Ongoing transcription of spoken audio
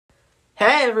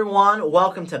Hey everyone,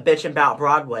 welcome to Bitchin' Bout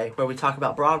Broadway, where we talk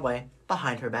about Broadway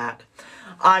behind her back.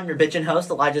 I'm your bitchin' host,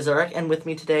 Elijah Zurich, and with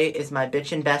me today is my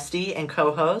bitchin' bestie and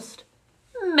co-host,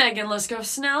 Megan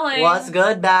Lisko-Snelling. What's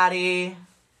good, baddie?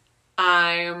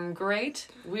 I'm great.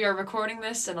 We are recording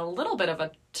this in a little bit of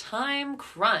a time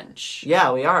crunch.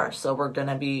 Yeah, we are, so we're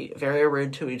gonna be very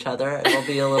rude to each other. It'll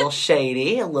be a little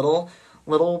shady, a little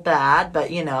bad, but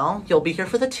you know, you'll be here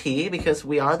for the tea because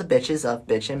we are the bitches of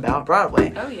Bitchin' Bout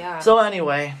Broadway. Oh, yeah. So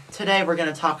anyway, today we're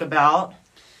gonna talk about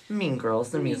Mean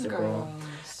Girls, the musical. Girls.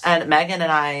 And Megan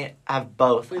and I have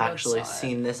both We both actually saw it.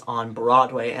 seen this on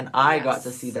Broadway, and I got Yes.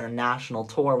 to see their national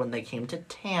tour when they came to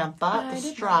Tampa, I the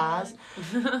did Straws.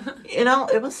 not. You know,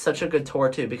 it was such a good tour,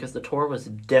 too, because the tour was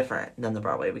different than the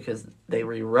Broadway, because they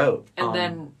rewrote. And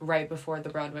then, right before the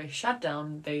Broadway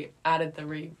shutdown, they added the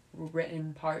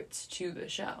rewritten parts to the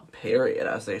show. Period,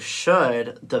 as they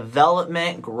should.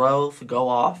 Development, growth, go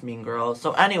off, Mean Girls.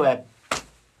 So anyway,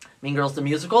 Mean Girls the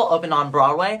Musical opened on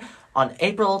Broadway on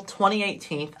April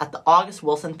 2018 at the August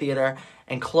Wilson Theater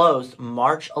and closed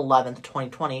March 11th,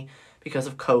 2020 because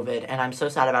of COVID. And I'm so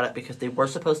sad about it because they were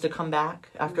supposed to come back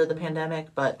after the pandemic,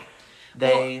 but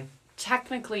they...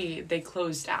 Technically, they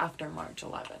closed after March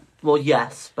 11th. Well,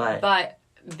 yes, but But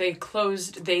they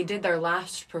did their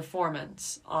last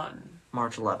performance on...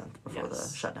 March 11th before the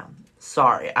Yes. shutdown.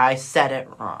 Sorry, I said it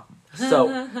wrong.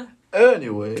 So,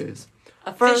 anyways...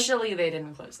 Officially, they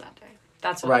didn't close that day.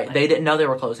 That's what I Right, meant. they didn't know they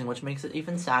were closing, which makes it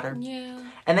even sadder. Yeah.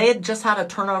 And they had just had a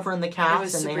turnover in the cast. It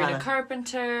was and Sabrina they had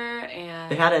Carpenter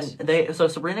and... so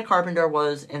Sabrina Carpenter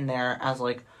was in there as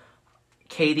like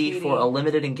Katie for a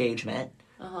limited engagement.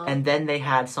 Uh-huh. And then they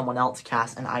had someone else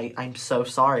cast, and I'm so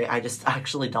sorry. I just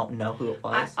actually don't know who it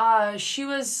was. She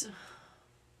was...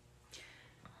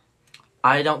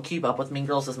 I don't keep up with Mean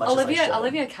Girls as much as I should.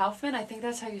 Olivia Kaufman, I think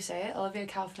that's how you say it. Olivia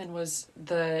Kaufman was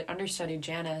the understudy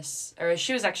Janice, or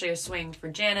she was actually a swing for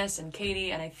Janice and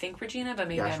Katie and I think Regina, but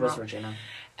maybe Yeah, I'm she was wrong. Regina.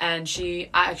 And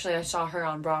I saw her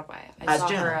on Broadway. I saw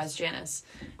her as Janice.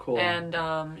 Cool.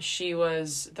 And she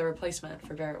was the replacement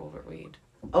for Barrett Wilbert Weed.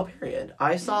 Oh, period.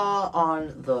 I saw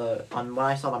when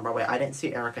I saw it on Broadway, I didn't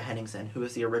see Erica Henningsen, who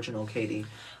was the original Katie.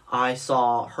 I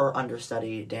saw her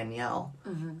understudy, Danielle,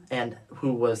 and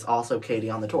who was also Katie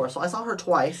on the tour. So I saw her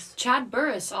twice. Chad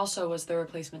Burris also was the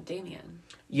replacement Damien.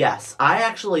 Yes, I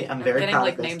actually am very proud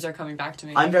of this. Names are coming back to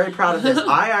me. I'm very proud of this.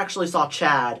 I actually saw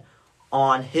Chad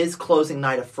on his closing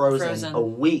night of Frozen. A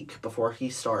week before he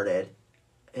started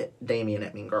Damien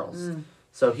at Mean Girls.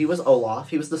 So he was Olaf.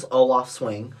 He was this Olaf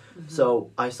swing.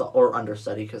 So I saw, or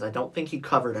understudy, because I don't think he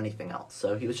covered anything else.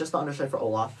 So he was just the understudy for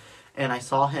Olaf. And I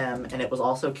saw him, and it was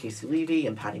also Casey Levy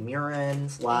and Patty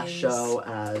Murin's last show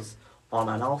as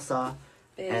Anna and Elsa.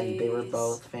 And they were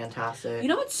both fantastic. You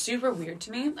know what's super weird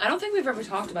to me? I don't think we've ever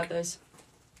talked about this.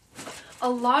 A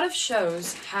lot of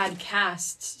shows had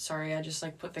casts... Sorry, I just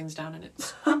put things down and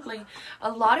it's crumbly. A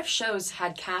lot of shows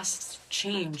had casts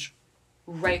change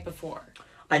right before.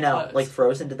 I know, closed. like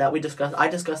Frozen did that. I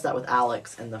discussed that with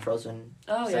Alex in the Frozen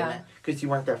segment. Because you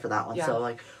weren't there for that one. Yeah.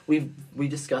 So, we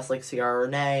discussed, Ciara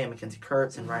Renee and Mackenzie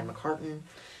Kurtz and Ryan McCartan.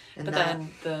 And But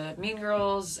then the Mean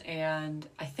Girls and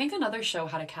I think another show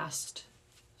had a cast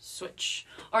switch.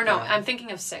 Or no, Yeah. I'm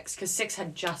thinking of Six, because Six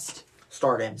had just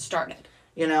started.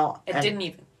 You know. It didn't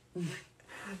even.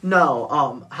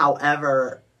 No,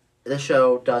 however, the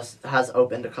show has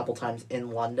opened a couple times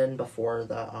in London before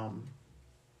the,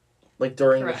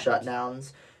 during Correct. the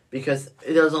shutdowns. Because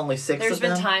there's only 6 There's of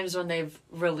them. been times when they've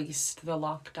released the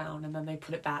lockdown and then they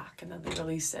put it back and then they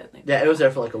release it. And Yeah, it was there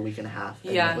for a week and a half.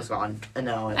 And Yeah. it was gone. And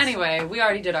now it's... Anyway, we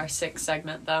already did our Six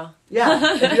segment, though.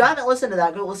 Yeah, if you haven't listened to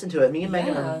that, go listen to it. Me and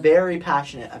Megan Yeah. are very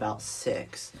passionate about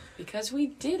Six. Because we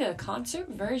did a concert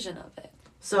version of it.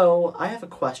 So, I have a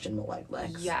question,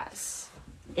 Legs. Yes.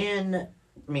 In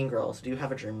Mean Girls, do you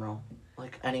have a dream role?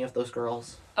 Like, any of those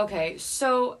girls? Okay,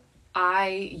 so I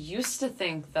used to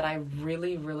think that I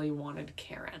really, really wanted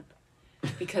Karen.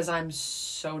 Because I'm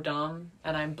so dumb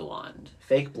and I'm blonde.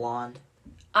 Fake blonde.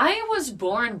 I was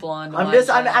born blonde.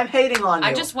 I'm hating on you.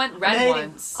 I just went red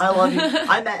once. I love you.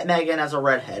 I met Megan as a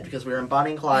redhead because we were in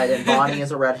Bonnie and Clyde, and Bonnie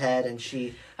is a redhead, and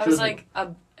she was like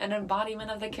an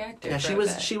embodiment of the character. Yeah, for a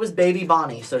bit. she was baby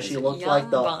Bonnie, so she looked like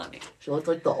the Bonnie. She looked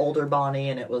like the older Bonnie,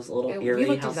 and it was a little eerie. We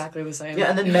looked exactly the same. Yeah,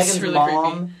 and then It was Megan's really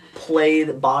mom creepy.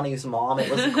 played Bonnie's mom.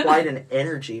 It was quite an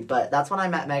energy, but that's when I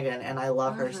met Megan, and I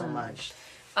love her so much.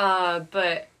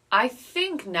 But I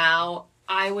think now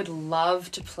I would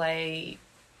love to play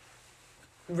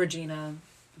Regina.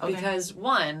 Okay. Because,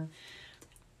 one,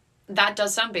 that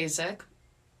does sound basic,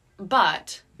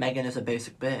 but... Megan is a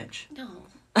basic bitch. No.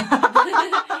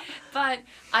 But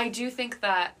I do think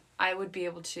that I would be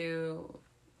able to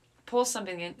pull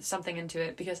something into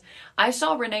it because I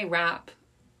saw Renee rap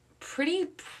pretty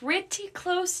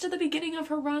close to the beginning of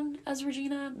her run as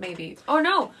Regina, maybe. Oh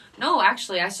no,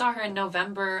 actually, I saw her in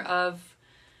November of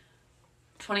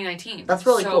 2019. That's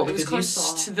really cool. It was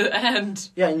close to the end.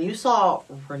 Yeah, and you saw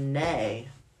Renee.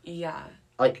 Yeah.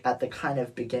 Like at the kind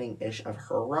of beginning-ish of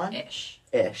her run. Ish.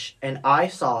 And I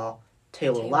saw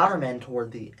Taylor Louderman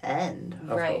toward the end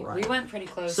of her run. We went pretty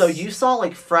close. So you saw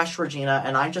like fresh Regina,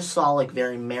 and I just saw like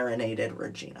very marinated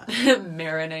Regina.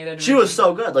 She was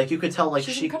so good. Like you could tell like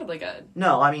she's incredibly good.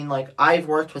 No, I mean like I've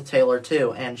worked with Taylor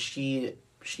too, and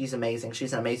she's amazing.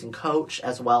 She's an amazing coach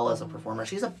as well as a performer.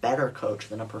 She's a better coach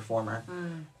than a performer.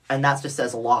 And that just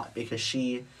says a lot because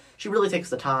she really takes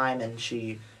the time, and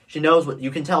she knows what you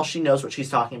can tell. She knows what she's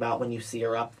talking about when you see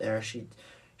her up there.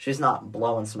 She's not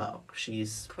blowing smoke.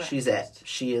 She's it.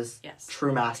 She is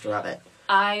true master of it.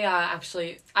 I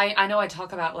actually know I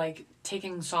talk about like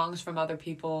taking songs from other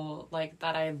people like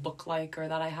that I look like or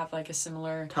that I have like a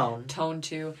similar tone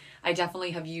to. I definitely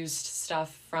have used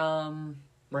stuff from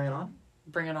Bring It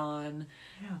On.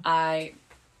 Yeah.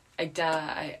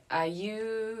 I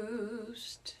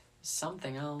used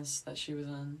something else that she was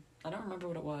in. I don't remember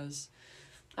what it was.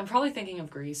 I'm probably thinking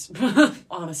of Grease,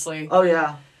 honestly. Oh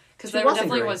yeah. Because there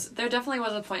definitely was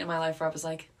a point in my life where I was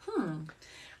like,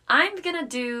 I'm gonna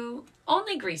do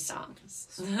only Grease songs.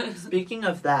 Speaking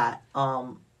of that,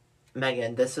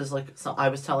 Megan, this is like I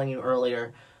was telling you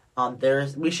earlier.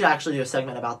 We should actually do a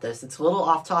segment about this. It's a little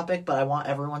off topic, but I want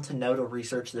everyone to know to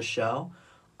research the show.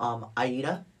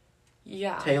 Aida.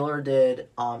 Yeah. Taylor did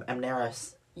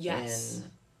Amneris. Yes. In,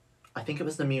 I think it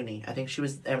was the Muni. I think she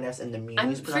was Amneris in the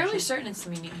Muni's production. I'm fairly certain it's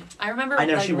the Muni. I remember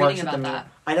she reading about that.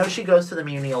 I know she goes to the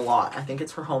Muni a lot. I think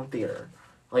it's her home theater.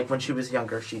 Like when she was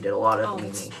younger, she did a lot of the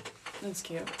Muni. That's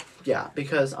cute. Yeah,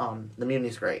 because the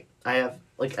Muni's great. I have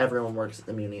like everyone works at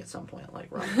the Muni at some point.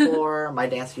 Like Ron Floor, my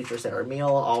dance teacher Sarah Meal,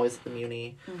 always at the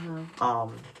Muni.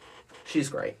 She's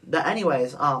great. But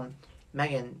anyways,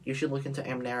 Megan, you should look into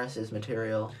Amneris'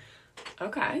 material.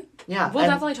 Okay. Yeah. We'll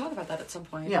definitely talk about that at some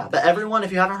point. Yeah, but everyone,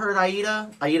 if you haven't heard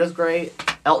Aida's great.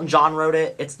 Elton John wrote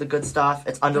it. It's the good stuff.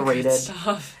 It's underrated.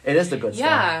 It is the good stuff.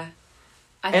 Yeah.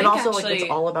 And also, like, it's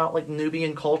all about, like,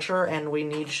 Nubian culture, and we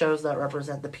need shows that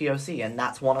represent the POC, and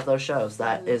that's one of those shows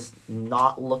that is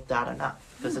not looked at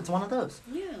enough, because it's one of those.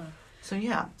 Yeah. So,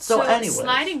 yeah. So anyways.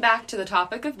 Sliding back to the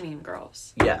topic of Mean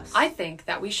Girls. Yes. I think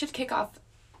that we should kick off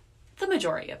the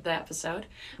majority of the episode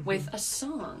with a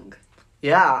song.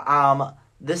 Yeah,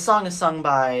 this song is sung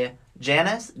by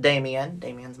Janice,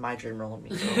 Damien's my dream role in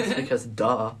Mean Girls, because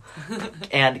duh,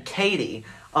 and Katie.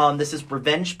 This is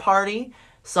Revenge Party,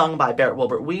 sung by Barrett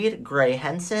Wilbert Weed, Gray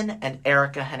Henson, and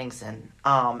Erica Henningsen.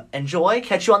 Enjoy,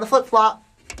 catch you on the flip-flop.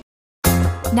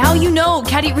 Now you know,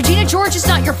 Caddy, Regina George is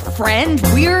not your friend,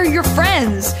 we're your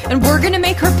friends, and we're gonna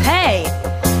make her pay.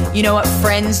 You know what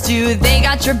friends do, they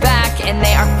got your back, and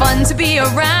they are fun to be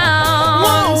around.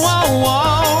 Whoa, whoa,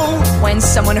 whoa. When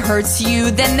someone hurts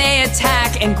you, then they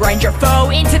attack and grind your foe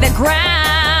into the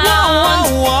ground. Whoa,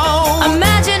 whoa, whoa.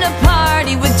 Imagine a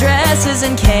party with dresses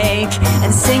and cake,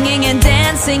 and singing and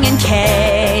dancing and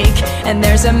cake. And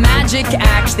there's a magic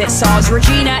axe that saws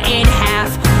Regina in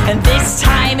half, and this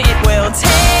time it will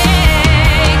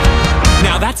take.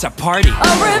 Now that's a party.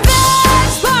 A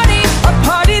revenge party, a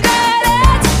party that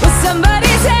ends with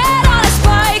somebody's head on a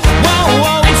spike. Whoa,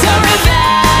 whoa. It's a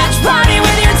revenge party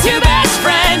with your two best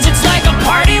friends. It's like a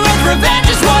party with revenge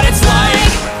is what it's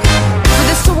like. For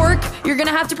this to work, you're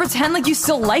gonna have to pretend like you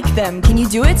still like them. Can you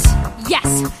do it?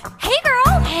 Yes. Hey,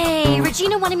 girl. Hey,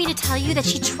 Regina wanted me to tell you that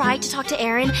she tried to talk to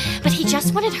Aaron, but he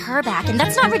just wanted her back, and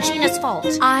that's not Regina's fault.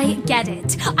 I get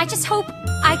it. I just hope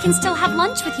I can still have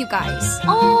lunch with you guys.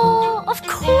 Oh, of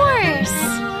course.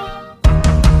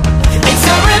 It's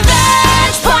a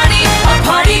revenge party, a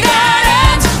party that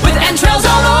ends with entrails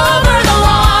all over the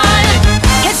lawn.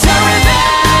 It's a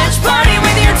revenge party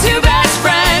with your two best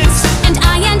friends. And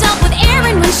I end up with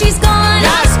Erin when she's gone.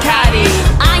 Yes, Caddy.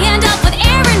 I end up with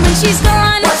Erin when she's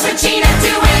gone. What's Regina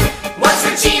doing? What's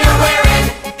Regina wearing?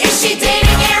 Is she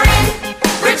dating Aaron?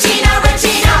 Regina,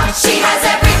 she has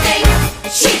everything.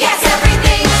 She gets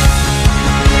everything.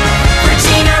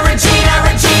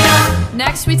 Regina.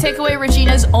 Next, we take away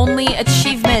Regina's only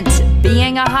achievement,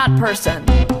 being a hot person.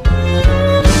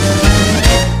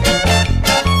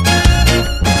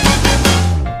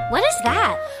 What is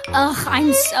that? Ugh,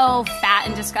 I'm so fat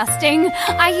and disgusting.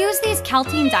 I use these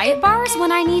Caltine diet bars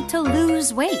when I need to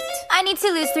lose weight. I need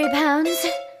to lose 3 pounds.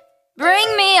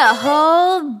 Bring me a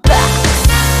whole box.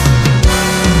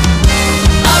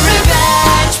 A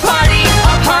revenge party,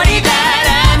 a party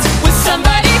that ends with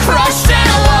somebody crushed and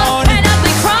alone. And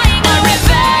ugly crying. A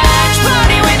revenge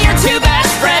party with your two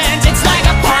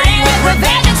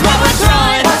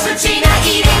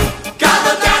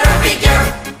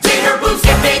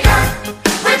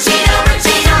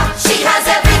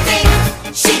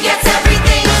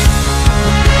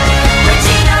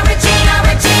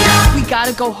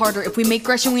gotta go harder. If we make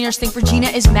Gretchen Wieners think Regina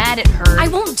is mad at her. I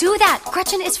won't do that.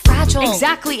 Gretchen is fragile.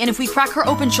 Exactly, and if we crack her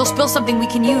open, she'll spill something we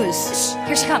can use. Shh,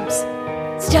 here she comes.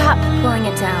 Stop pulling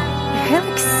it down. Your hair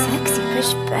looks sexy.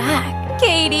 Push back.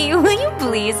 Katie, will you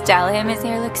please tell him his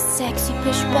hair looks sexy?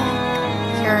 Push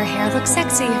back. Your hair looks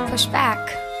sexy. Push back.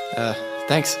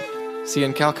 Thanks. See you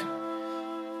in Calc.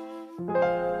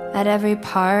 At every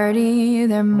party,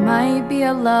 there might be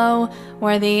a low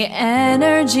where the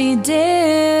energy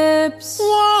dips.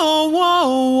 Whoa,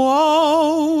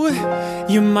 whoa, whoa.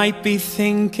 You might be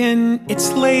thinking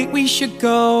it's late, we should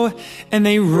go. And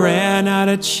they ran out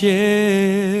of chips.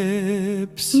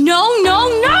 No, no,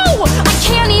 no! I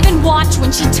can't even watch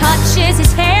when she touches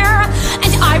his hair.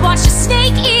 And I watched a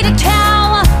snake eat a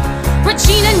cow.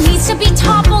 Regina needs to be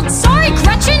toppled. Sorry,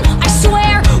 Gretchen, I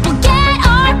swear. We'll get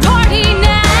our party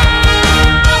now.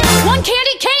 One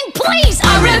candy cane, please!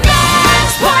 A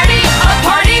revenge party! A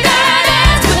party that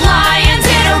ends with lions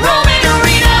in a Roman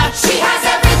arena. She has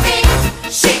everything.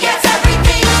 She gets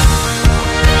everything.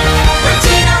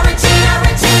 Regina, Regina,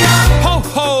 Regina. Ho,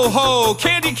 ho, ho.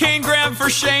 Candy cane grab for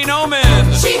Shane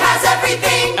Omen. She has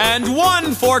everything. And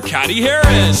 1 for Caddy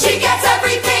Harris. She gets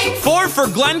everything. 4 for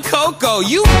Glen Coco.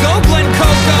 You go, Glen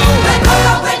Coco. Glen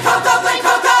Coco, Glen Coco, Glen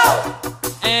Coco.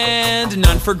 And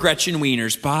none for Gretchen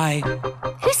Wieners. Bye.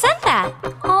 Who said that?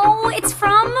 Oh, it's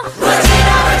from...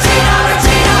 Regina, Regina,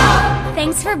 Regina.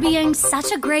 Thanks for being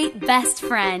such a great best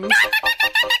friend.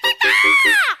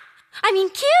 I mean,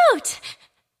 cute!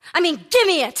 I mean,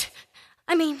 gimme it!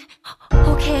 I mean,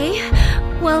 okay.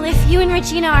 Well, if you and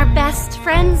Regina are best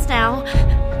friends now,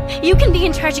 you can be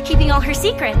in charge of keeping all her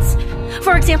secrets.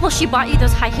 For example, she bought you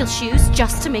those high-heel shoes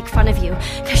just to make fun of you,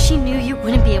 because she knew you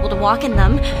wouldn't be able to walk in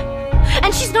them.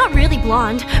 And she's not really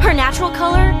blonde. Her natural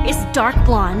color is dark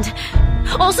blonde.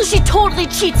 Also, she totally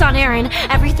cheats on Aaron.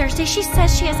 Every Thursday she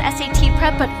says she has SAT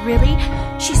prep, but really,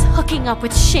 she's hooking up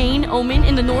with Shane Omen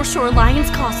in the North Shore Lions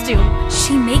costume.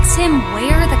 She makes him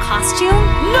wear the costume?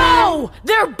 No!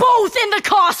 They're both in the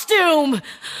costume!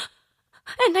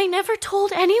 And I never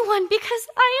told anyone because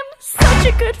I am such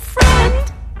a good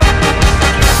friend.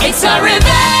 It's a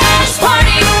revenge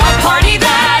party, a party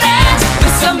that ends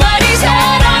with somebody's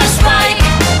head on a spike.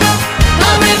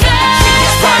 A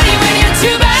revenge party with your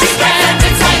two best friends.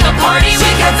 It's like a party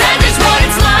with revenge is what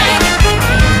it's like.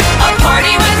 A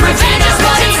party with revenge is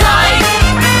what it's like.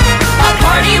 A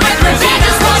party with revenge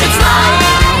is what it's like.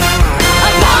 A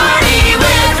party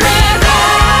with revenge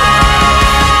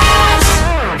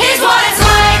is what it's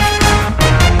like.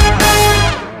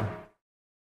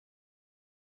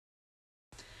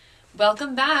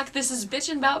 Welcome back. This is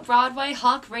Bitchin' About Broadway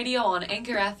Hawk Radio on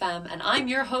Anchor FM, and I'm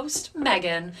your host,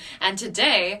 Megan. And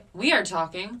today, we are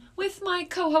talking with my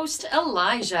co-host,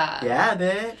 Elijah. Yeah,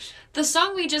 bitch. The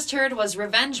song we just heard was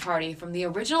Revenge Party from the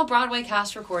original Broadway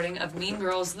cast recording of Mean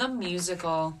Girls, the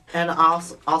musical. And I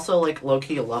also like,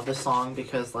 low-key love this song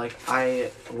because, like,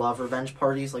 I love revenge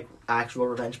parties, like, actual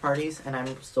revenge parties, and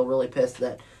I'm still really pissed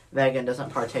that Megan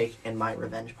doesn't partake in my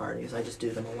revenge parties. I just do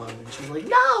them alone. And she's like,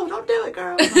 no, don't do it,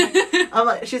 girl.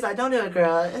 She's like, don't do it,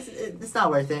 girl. It's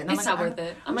not worth it. And It's not worth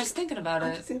it. I'm just thinking about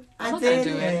it. I'm not gonna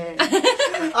do it.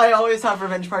 I always have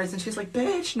revenge parties, and she's like,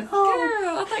 bitch, no.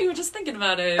 Girl, I thought you were just thinking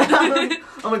about it.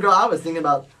 Oh my girl, I was thinking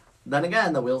about, then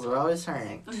again, the wheels are always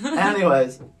turning.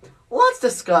 Anyways, let's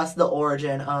discuss the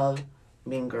origin of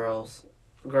Mean Girls.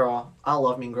 Girl, I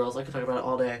love Mean Girls. I could talk about it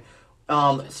all day.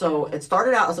 So it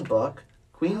started out as a book,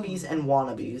 Queen Bees and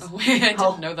Wannabes. Oh, wait, I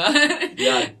didn't know that.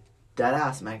 Yeah, dead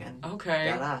ass, Megan. Okay.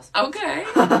 Dead ass. Okay.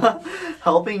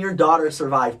 Helping your daughter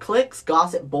survive cliques,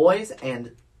 gossip boys,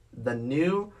 and the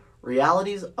new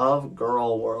realities of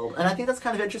Girl World. And I think that's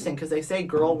kind of interesting because they say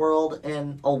Girl World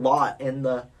in a lot in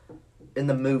the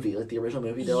movie, like the original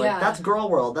movie. They're like, that's Girl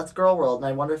World, that's Girl World. And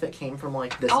I wonder if it came from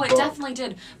like this book. It definitely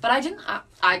did. But I didn't,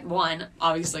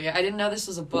 obviously, I didn't know this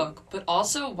was a book. But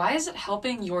also, why is it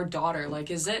helping your daughter?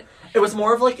 Like, is it... It was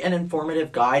more of like an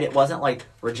informative guide. It wasn't like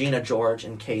Regina George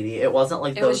and Katie. It wasn't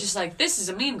like It was just like, this is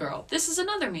a mean girl. This is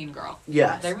another mean girl.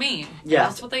 Yes. They're mean. Yeah.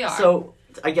 That's what they are. So,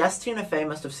 I guess Tina Fey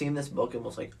must have seen this book and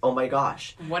was like, oh my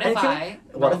gosh. What if I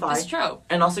wrote this trope?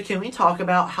 And also, can we talk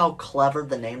about how clever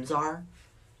the names are?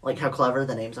 Like, how clever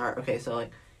the names are. Okay, so, like,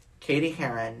 Katie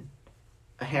Heron.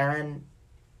 A heron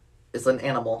is an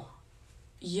animal.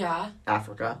 Yeah.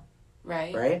 Africa.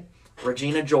 Right. Right?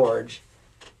 Regina George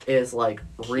is, like,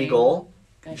 regal.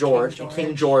 George.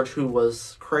 King George, who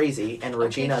was crazy, and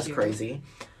Regina's crazy.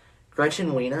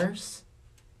 Gretchen Wieners,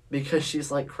 because she's,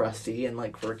 like, crusty and,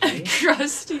 like, quirky.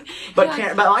 Crusty. But,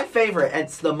 but my favorite,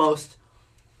 it's the most,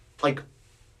 like,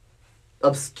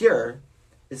 obscure,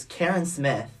 is Karen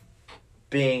Smith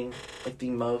being like the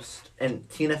most, in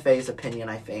Tina Fey's opinion,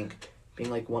 I think, being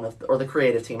like one of or the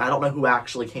creative team. I don't know who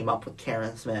actually came up with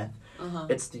Karen Smith.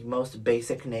 It's the most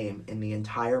basic name in the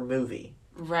entire movie.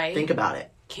 Right. Think about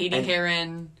it. Katie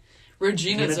Heron,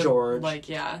 Regina George,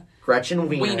 Gretchen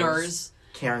Wieners,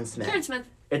 Karen Smith. Karen Smith.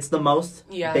 It's the most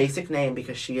basic name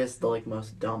because she is the like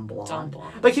most dumb blonde. Dumb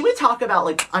blonde. But can we talk about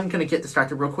like I'm gonna get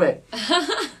distracted real quick.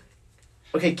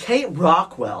 Okay, Kate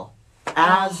Rockwell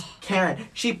as Karen.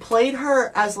 She played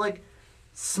her as like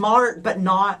smart but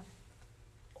not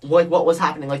like what was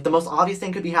happening. Like the most obvious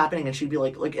thing could be happening and she'd be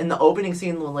like in the opening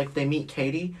scene when like they meet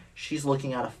Katie, she's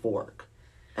looking at a fork.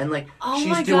 And like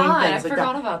she's doing things like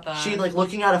forgot about that. She's like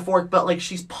looking at a fork, but like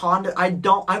she's pondering.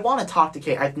 I want to talk to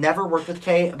Kate. I've never worked with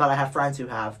Kate, but I have friends who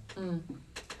have.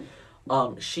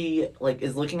 She like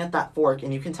is looking at that fork,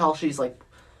 and you can tell she's like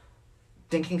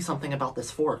thinking something about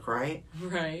this fork, right?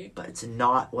 Right. But it's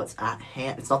not what's at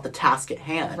hand. It's not the task at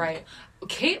hand. Right.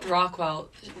 Kate Rockwell.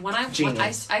 When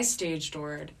I stage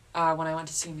doored when I went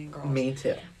to see Mean Girls. Me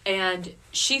too. And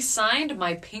she signed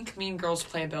my pink Mean Girls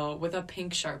playbill with a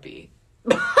pink Sharpie.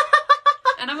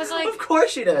 And I was like, of course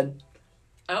she did.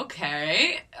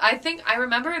 Okay. I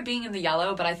remember it being in the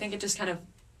yellow, but I think it just kind of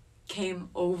came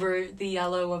over the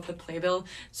yellow of the playbill.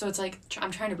 So it's like,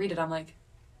 I'm trying to read it. I'm like,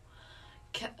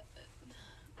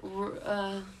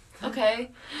 okay.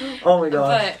 Oh my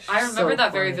gosh. But I remember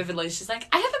that very vividly. She's like,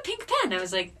 I have a pink pen. I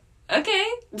was like, okay.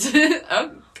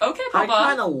 Okay, Papa. I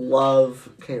kind of love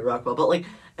Kate Rockwell, but like,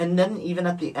 and then even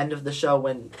at the end of the show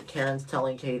when Karen's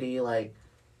telling Katie like,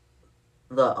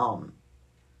 I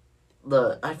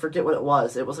forget what it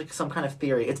was. It was like some kind of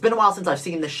theory. It's been a while since I've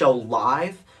seen the show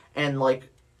live, and like,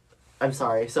 I'm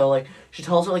sorry. So like, she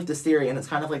tells her like this theory, and it's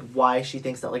kind of like why she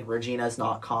thinks that like Regina's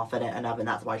not confident enough, and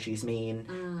that's why she's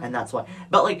mean, and that's why.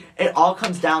 But like, it all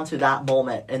comes down to that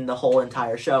moment in the whole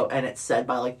entire show, and it's said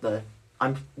by like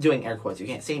I'm doing air quotes, you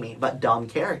can't see me, but dumb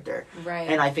character. Right.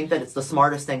 And I think that it's the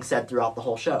smartest thing said throughout the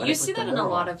whole show. And you see that in a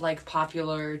lot of, like,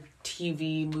 popular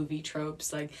TV movie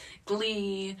tropes, like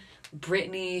Glee,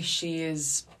 Brittany, she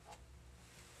is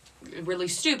really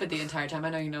stupid the entire time.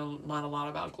 I know you know not a lot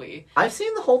about Glee. I've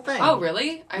seen the whole thing. Oh,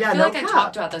 really? I feel like I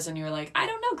talked about this and you were like, I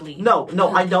don't know Glee. No,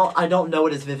 I don't know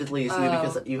it as vividly as you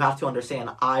because you have to understand,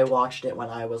 I watched it when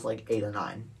I was, like, 8 or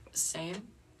 9. Same.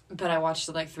 But I watched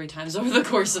it like 3 times over the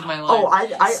course of my life. Oh,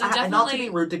 I not to be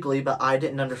rude to Glee, but I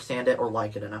didn't understand it or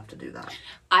like it enough to do that.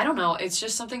 I don't know. It's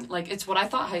just something like it's what I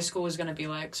thought high school was gonna be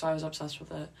like, so I was obsessed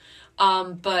with it.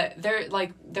 But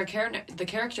the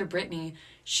character Brittany,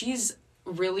 she's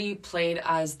really played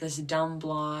as this dumb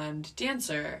blonde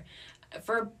dancer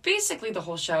for basically the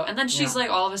whole show, and then she's like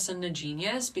all of a sudden a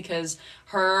genius because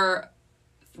her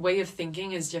way of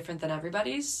thinking is different than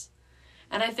everybody's.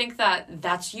 And I think that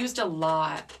that's used a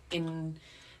lot in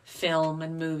film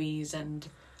and movies and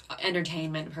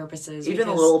entertainment purposes. Even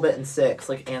a little bit in 6,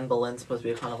 like Anne Boleyn's supposed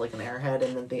to be kind of like an airhead,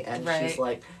 and at the end she's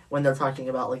like, when they're talking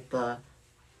about like the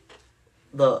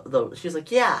she's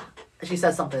like, yeah, she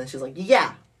says something, and she's like,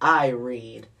 yeah, I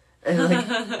read. And like,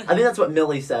 I think that's what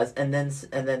Millie says, and then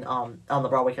on the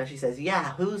Broadway cast she says,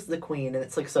 yeah, who's the queen? And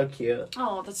it's like so cute.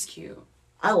 Oh, that's cute.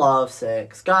 I love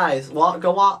 6. Guys,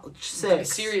 go watch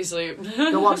 6. Seriously.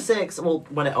 Go watch 6, well,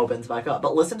 when it opens back up.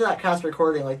 But listen to that cast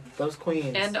recording, like, those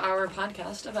queens. And our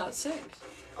podcast about 6.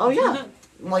 Oh, yeah.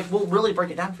 Like, we'll really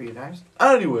break it down for you guys.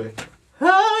 Anyway.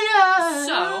 Oh, yeah.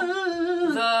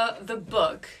 So, the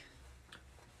book.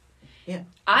 Yeah.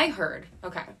 I heard.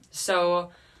 Okay. So,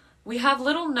 we have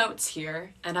little notes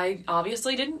here, and I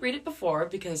obviously didn't read it before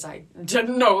because I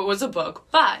didn't know it was a book.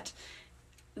 But,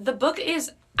 the book is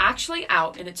actually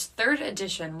out in its 3rd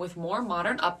edition with more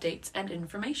modern updates and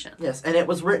information. Yes, and it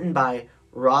was written by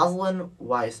Rosalind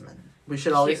Wiseman. We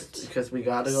should always, because we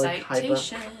gotta like hype up.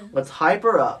 Let's hype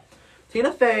her up.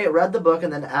 Tina Fey read the book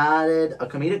and then added a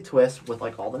comedic twist with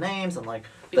like all the names and like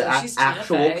the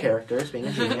actual characters, being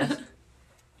a genius.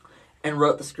 And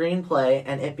wrote the screenplay,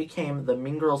 and it became the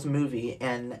Mean Girls movie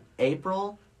in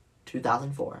April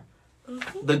 2004.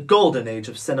 The golden age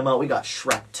of cinema. We got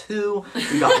Shrek 2.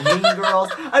 We got Mean Girls.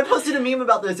 I posted a meme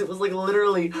about this. It was like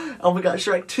literally, oh, we got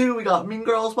Shrek 2. We got Mean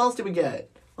Girls. What else did we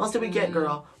get? What else did we get,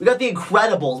 girl? We got The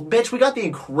Incredibles. Bitch, we got The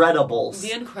Incredibles. The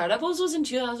Incredibles was in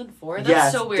 2004?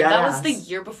 That's so weird. That was the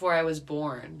year before I was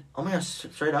born. Oh my gosh,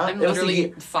 straight up. I'm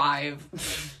literally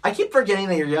 5. I keep forgetting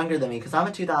that you're younger than me because I'm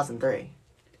a 2003.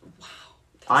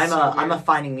 I'm a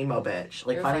Finding Nemo bitch.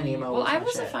 Like, Finding Nemo. Well, I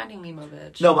was a Finding Nemo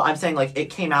bitch. No, but I'm saying, like, it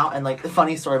came out, and, like, the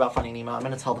funny story about Finding Nemo, I'm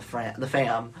going to tell the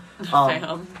fam.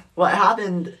 What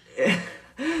happened,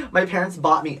 my parents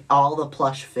bought me all the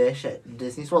plush fish at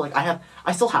Disney Store. Like, I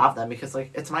still have them because,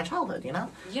 like, it's my childhood, you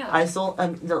know? Yeah.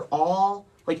 they're all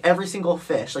Like, every single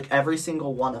fish, like, every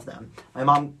single one of them. My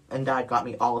mom and dad got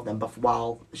me all of them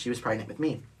while she was pregnant with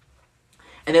me.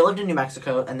 And they lived in New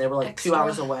Mexico, and they were, like, 2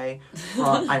 hours away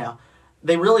from... I know.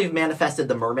 They really manifested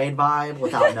the mermaid vibe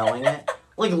without knowing it.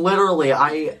 Like, literally,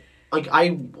 I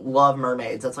love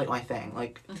mermaids. That's, like, my thing.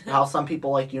 Like, how some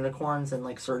people like unicorns and,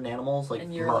 like, certain animals. Like,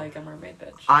 and you're, like, a mermaid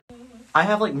bitch. I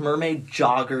have, like, mermaid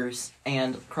joggers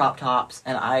and crop tops,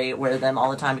 and I wear them all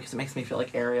the time because it makes me feel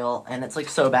like Ariel, and it's, like,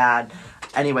 so bad.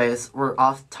 Anyways, we're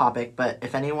off topic, but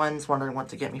if anyone's wondering what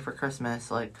to get me for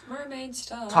Christmas, like... mermaid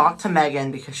stuff. Talk to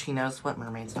Megan, because she knows what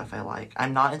mermaid stuff I like.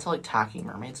 I'm not into, like, tacky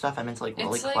mermaid stuff. I'm into, like,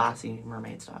 really classy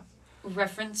mermaid stuff.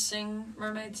 Referencing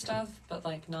mermaid stuff, but,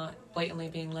 like, not blatantly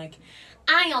being like,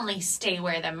 I only stay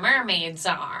where the mermaids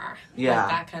are. Yeah. Like,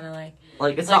 that kind of, like...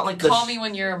 Like, it's not like the... Call me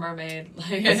when you're a mermaid.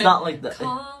 Like, it's not like the...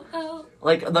 Call out.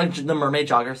 Like, the mermaid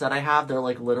joggers that I have, they're,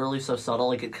 like, literally so subtle.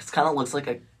 Like, it kind of looks like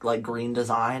a, like, green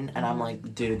design. And I'm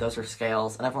like, dude, those are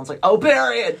scales. And everyone's like, oh,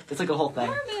 period! It's, like, a whole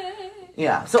thing. Mermaid.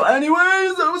 Yeah. So, anyways,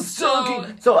 I was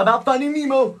talking. So, about Finding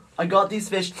Nemo. I got these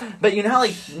fish. But you know how,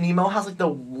 like, Nemo has, like, the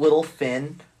little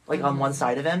fin, like, on one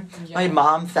side of him? Yeah. My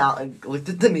mom looked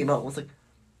at the Nemo and was like,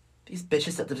 these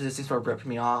bitches at the Disney store ripped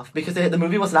me off because the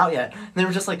movie wasn't out yet. And they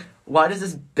were just like, why does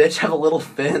this bitch have a little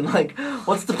fin? Like,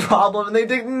 what's the problem? And they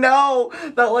didn't know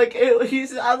that, like, he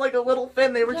had, like, a little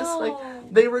fin. They were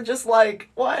just like,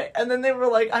 what? And then they were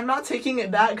like, I'm not taking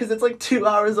it back because it's, like, 2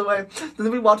 hours away. And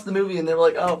then we watched the movie and they were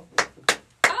like, oh.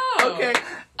 Okay.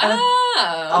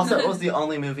 Also, it was the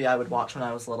only movie I would watch when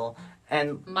I was little.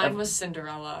 And mine was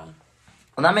Cinderella.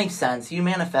 Well, that makes sense. You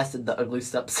manifested the ugly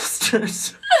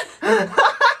stepsisters.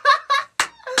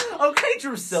 Okay,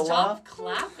 Drusilla. Stop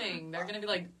clapping. They're gonna be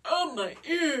like, oh, my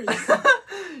ears.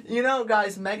 You know,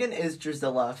 guys, Megan is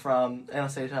Drusilla from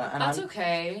Anastasia. And That's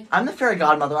okay. I'm the fairy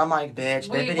godmother. I'm like, bitch,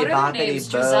 wait, bippity what are their names?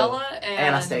 boppity boo. Drusilla and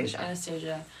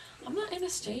Anastasia. I'm not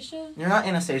Anastasia. You're not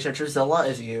Anastasia. Drusilla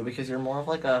is you because you're more of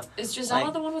like a... Is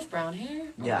Drusilla the one with brown hair?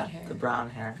 Or yeah, red hair? the brown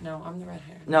hair. No, I'm the red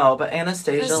hair. No, but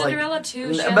Anastasia, like... Cinderella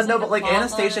too. But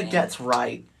Anastasia gets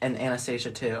right in Anastasia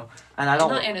too. And I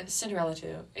don't... Cinderella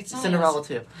too. It's not Cinderella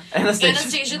too.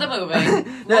 Anastasia the movie.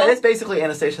 No, well, it's basically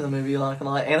Anastasia the movie. Like,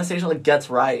 Anastasia like gets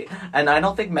right, and I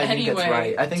don't think Megan gets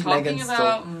right. I think Megan's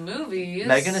still... movies...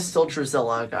 Megan is still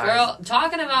Drusilla, guys. Girl,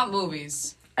 talking about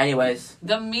movies... Anyways.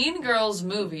 The Mean Girls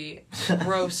movie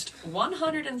grossed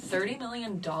 $130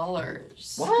 million.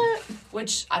 What?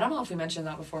 Which, I don't know if we mentioned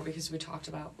that before because we talked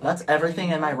about... That's everything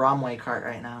in my Romway cart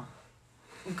right now.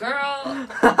 Girl,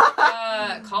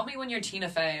 call me when you're Tina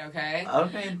Fey, okay?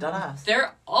 Okay, deadass.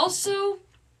 There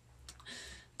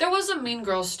was a Mean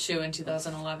Girls 2 in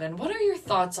 2011. What are your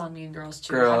thoughts on Mean Girls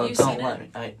 2? Girl, have you don't seen let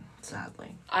it? me.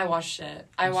 Sadly. I watched it.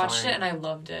 I watched it and I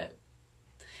loved it.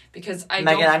 Because I'm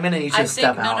gonna need you to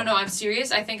step out. No, I'm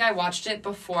serious. I think I watched it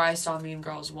before I saw Mean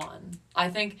Girls 1. I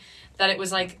think that it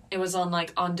was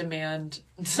on demand.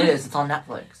 It is. It's on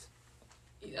Netflix.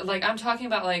 Like, I'm talking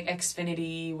about, like,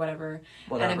 Xfinity, whatever.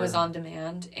 And it was on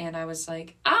demand. And I was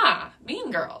like,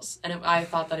 Mean Girls. And I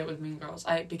thought that it was Mean Girls.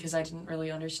 Because I didn't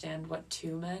really understand what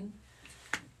 2 meant.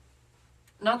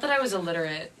 Not that I was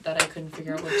illiterate, that I couldn't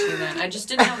figure out what 2 meant. I just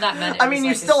didn't know that meant... I mean,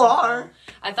 you still are.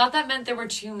 I thought that meant there were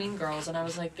 2 Mean Girls, and I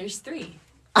was like, there's 3.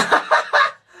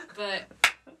 But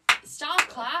stop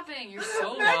clapping. You're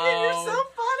so low. Megan, you're so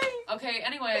funny. Okay,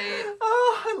 anyway.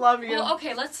 Oh, I love you. Well,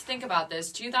 okay, let's think about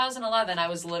this. 2011, I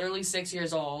was literally 6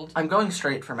 years old. I'm going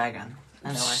straight for Megan.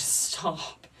 Anyway.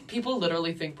 Stop. People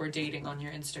literally think we're dating on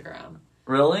your Instagram.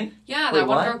 Really? Yeah, that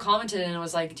one girl commented and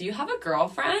was like, do you have a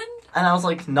girlfriend? And I was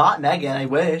like, not Megan, I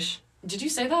wish. Did you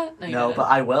say that? No, but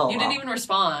I will. You didn't even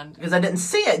respond. Because I didn't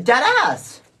see it. Dead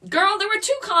ass. Girl, there were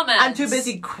 2 comments. I'm too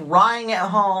busy crying at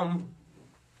home.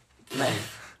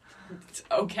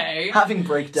 Okay. Having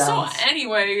breakdowns. So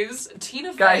anyways,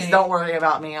 Tina Fey... Guys, don't worry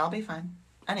about me. I'll be fine.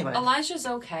 Anyway. Elijah's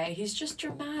okay. He's just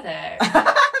dramatic.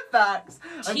 Facts.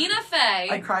 Tina Fey...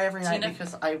 I cry every night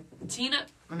because I'm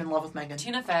in love with Megan.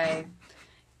 Tina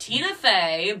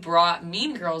Fey brought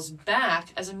Mean Girls back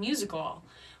as a musical,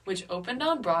 which opened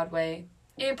on Broadway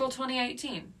April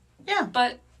 2018. Yeah.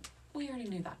 But we already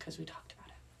knew that because we talked about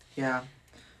it. Yeah.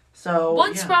 So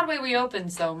once Broadway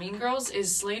reopens, though, Mean Girls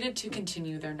is slated to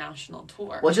continue their national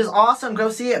tour. Which is awesome.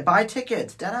 Go see it. Buy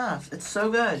tickets. Deadass. It's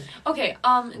so good. Okay,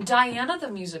 Diana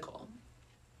the Musical.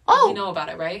 Oh! We know about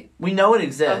it, right? We know it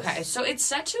exists. Okay, so it's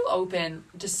set to open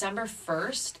December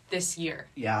 1st this year.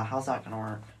 Yeah, how's that gonna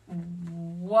work?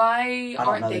 Why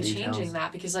aren't they changing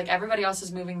that? Because, like, everybody else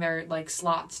is moving their, like,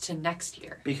 slots to next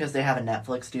year. Because they have a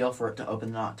Netflix deal for it to open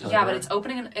in October. Yeah, but it's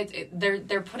opening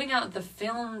they're putting out the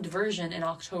filmed version in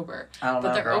October. I don't know,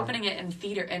 but they're girl. opening it in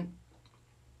theater and...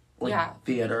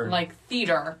 theater. Like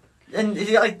theater. And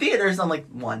like theaters on like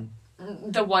one.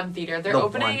 The one theater. They're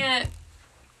opening it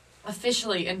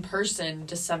officially in person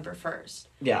December 1st.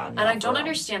 Yeah. And I don't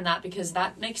understand that because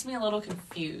that makes me a little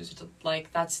confused.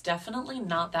 Like, that's definitely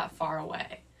not that far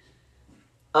away.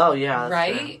 Oh, yeah.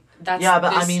 Right? True. That's yeah,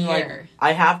 but this I mean, year. like,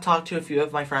 I have talked to a few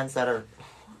of my friends that are,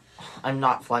 I'm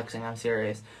not flexing, I'm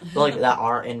serious, but like, that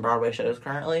are in Broadway shows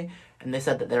currently, and they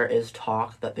said that there is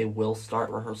talk that they will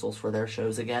start rehearsals for their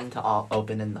shows again to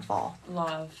open in the fall.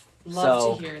 Love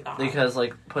So, to hear that. Because,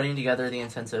 like, putting together the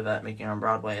intensive at Making on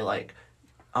Broadway, like,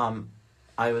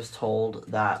 I was told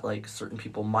that, like, certain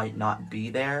people might not be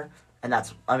there, and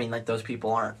that's, I mean, like, those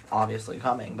people aren't obviously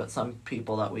coming, but some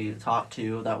people that we talked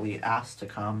to, that we asked to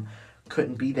come,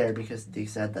 couldn't be there because they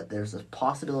said that there's a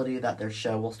possibility that their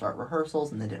show will start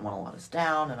rehearsals, and they didn't want to let us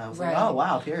down, and I was like, oh,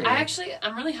 wow, period.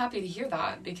 I'm really happy to hear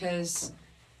that, because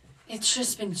it's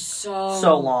just been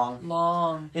so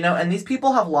long. You know, and these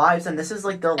people have lives, and this is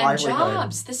like their livelihood.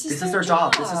 Jobs. This is their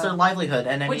job. This is their livelihood,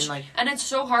 and I mean, like, and it's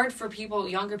so hard for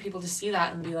younger people to see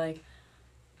that and be like,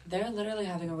 they're literally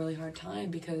having a really hard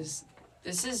time because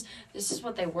this is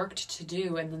what they worked to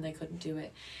do, and then they couldn't do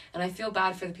it. And I feel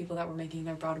bad for the people that were making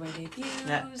their Broadway debuts.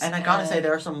 Yeah, and I gotta say,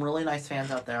 there are some really nice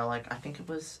fans out there. Like, I think it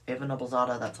was Ava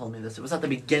Noblezada that told me this. It was at the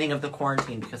beginning of the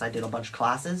quarantine because I did a bunch of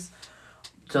classes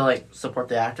to, like, support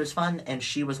the Actors Fund, and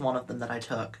she was one of them that I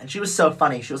took. And she was so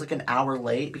funny. She was, like, an hour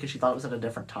late because she thought it was at a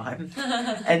different time.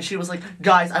 And she was like,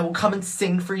 guys, I will come and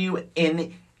sing for you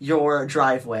in your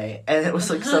driveway. And it was,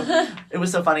 like, it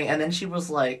was so funny. And then she was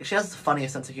like, she has the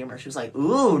funniest sense of humor. She was like,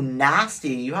 ooh, nasty.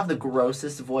 You have the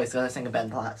grossest voice. Because I sang a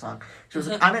Ben Platt song. She was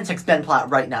like, I'm going to text Ben Platt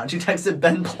right now. And she texted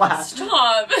Ben Platt.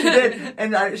 Stop. She did.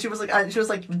 And she was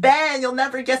like, Ben, you'll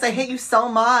never guess I hate you so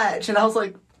much. And I was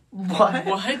like, what?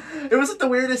 It was like the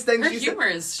weirdest thing. Her humor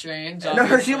is strange. No,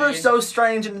 her humor is so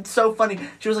strange and it's so funny.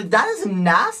 She was like, that is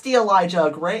nasty,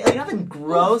 Elijah. Great. Like, you have a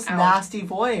gross, nasty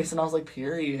voice. And I was like,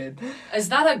 period. Is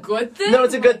that a good thing? No,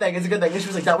 it's a good thing. It's a good thing. And she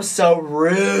was like, that was so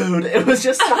rude. It was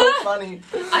just so funny.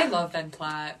 I love Ben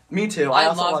Platt. Me too. I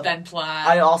love Ben Platt.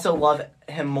 I also love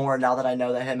him more now that I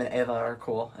know that him and Ava are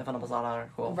cool. Ava Noblezada are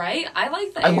cool. Right? I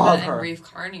like that Ava and Reeve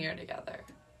Carney are together.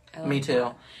 Me too.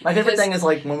 My favorite thing is,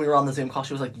 like, when we were on the Zoom call,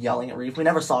 she was, like, yelling at Reeve. We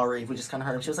never saw Reeve. We just kind of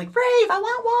heard him. She was like, Reeve, I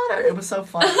want water. It was so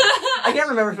funny. I can't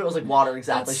remember if it was, like, water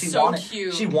exactly.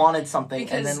 Cute. She wanted something.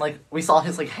 And then, like, we saw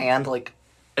his, like, hand, like,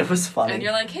 it was funny. And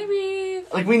you're like, hey, Reeve.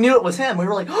 Like, we knew it was him. We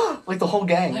were like, oh, like, the whole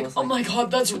gang. Like, was oh my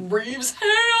god, that's Reeve's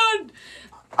hand.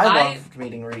 I loved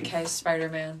meeting Reeve. Okay,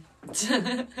 Spider-Man.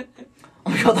 Oh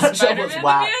my god, that show was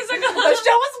whack. That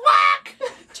show was whack!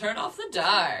 Turn off the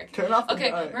dark. Turn off the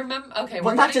dark.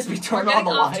 Wouldn't that just be turn on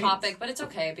the lights? We're getting off topic, but it's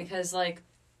okay because, like,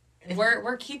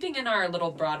 we're keeping in our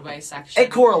little Broadway section.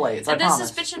 It correlates, I promise. And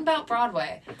this is bitching about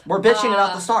Broadway. We're bitching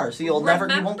about the stars, so you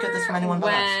won't get this from anyone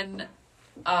else. When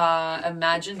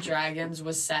Imagine Dragons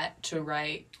was set to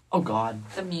write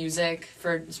the music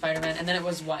for Spider-Man, and then it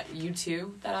was what,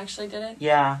 U2 that actually did it?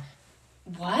 Yeah.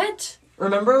 What?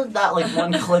 Remember that, like,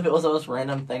 one clip? It was the most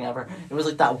random thing ever. It was,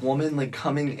 like, that woman, like,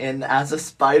 coming in as a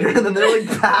spider, and then they're,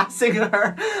 like, passing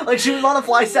her. Like, she was on a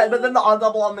fly set, but then the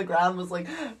double on the ground was, like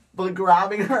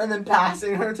grabbing her and then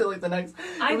passing her to, like, the next.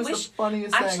 It was the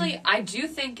funniest thing. Actually, I do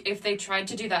think if they tried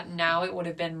to do that now, it would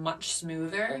have been much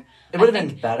smoother. It would have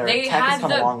been better. They Tech has had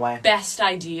come a long way. the best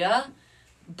idea,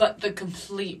 but the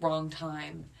complete wrong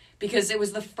time. Because it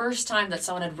was the first time that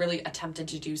someone had really attempted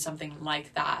to do something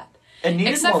like that.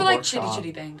 Except for, like, Chitty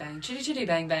Chitty Bang Bang. Chitty Chitty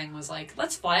Bang Bang was like,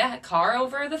 let's fly a car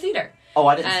over the theater. Oh,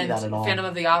 I didn't see that at all. Phantom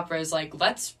of the Opera is like,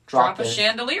 let's drop a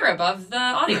chandelier above the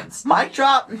audience. Mic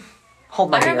drop. Hold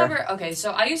my I remember, okay,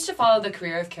 so I used to follow the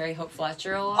career of Carrie Hope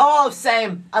Fletcher a lot. Oh,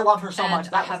 same. I love her so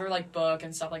much. I have her, like, book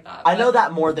and stuff like that. I know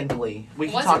that more than Glee. We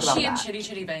can talk about that. Wasn't she in Chitty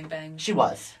Chitty Bang Bang? She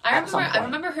was. I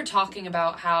remember her talking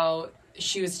about how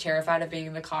she was terrified of being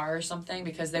in the car or something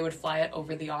because they would fly it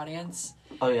over the audience.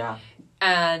 Oh, yeah.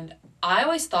 And I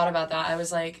always thought about that. I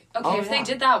was like, okay, if they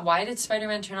did that, why did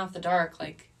Spider-Man turn off the dark?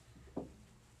 Like,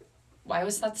 why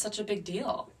was that such a big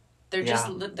deal? They're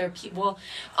they're people.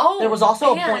 Oh, there was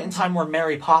also a point in time where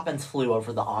Mary Poppins flew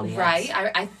over the audience. Right,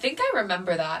 I think I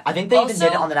remember that. I think they even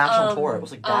did it on the national tour. It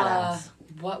was like badass.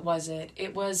 What was it?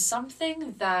 It was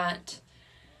something that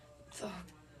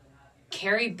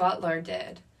Carrie Butler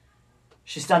did.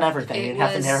 She's done everything. You'd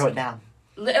have to narrow it down.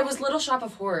 It was Little Shop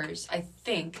of Horrors, I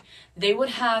think. They would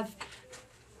have...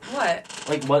 What?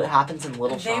 Like, what happens in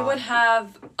Little Shop? They would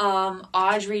have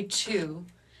Audrey 2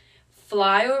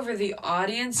 fly over the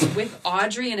audience with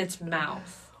Audrey in its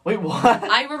mouth. Wait, what?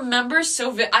 I remember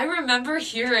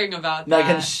hearing about that.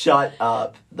 Megan, shut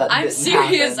up. I'm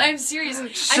serious. Happen. I'm serious.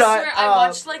 Shut I swear, up. I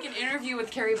watched like an interview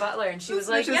with Carrie Butler, and she was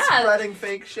like, just "Yeah, spreading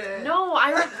fake shit." no,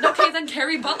 okay, then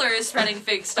Carrie Butler is spreading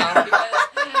fake stuff because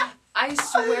I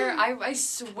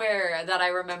swear that I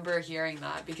remember hearing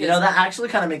that because that actually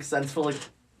kind of makes sense for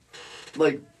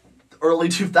like early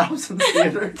 2000s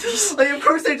theater. Like, of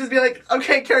course they'd just be like,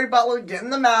 okay, Carrie Butler, get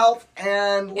in the mouth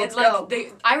and let's go.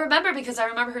 I remember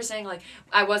her saying like,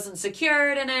 I wasn't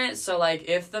secured in it, so like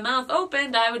if the mouth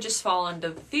opened, I would just fall into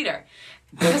the theater.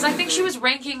 Because I think she was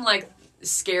ranking like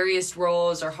scariest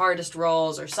roles or hardest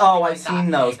roles or something like that. Oh, I've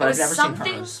seen those, but I've never seen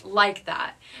something hers. like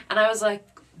that. And I was like,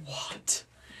 what?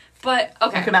 But,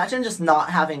 okay. Like, imagine just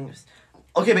not having...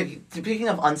 Okay, but speaking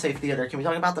of unsafe theater, can we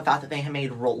talk about the fact that they had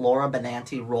made Laura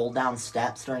Benanti roll down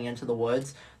steps during Into the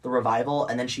Woods, the revival,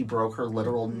 and then she broke her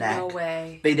literal neck? No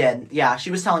way. They did. Yeah,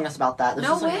 she was telling us about that.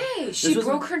 No way. She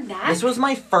broke her neck? This was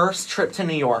my first trip to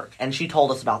New York, and she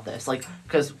told us about this. Like,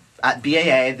 because at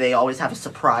BAA, they always have a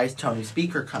surprise Tony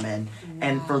speaker come in,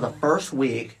 and for the first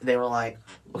week, they were like,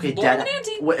 okay,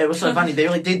 it was so funny. They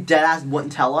deadass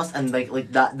wouldn't tell us, and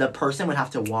like that the person would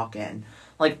have to walk in.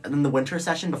 Like, in the winter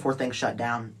session, before things shut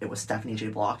down, it was Stephanie J.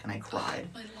 Block, and I cried.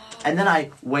 Oh, and then I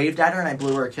waved at her, and I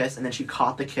blew her a kiss, and then she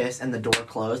caught the kiss, and the door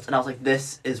closed, and I was like,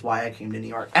 this is why I came to New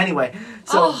York. Anyway,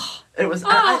 so it was...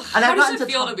 how does it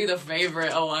feel to be the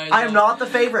favorite, Eliza? I'm not the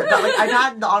favorite, but, like, I've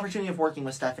had the opportunity of working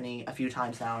with Stephanie a few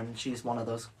times now, and she's one of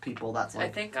those people that's, like... I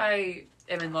think I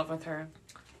am in love with her.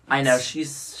 I know,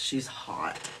 she's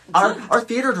hot. Our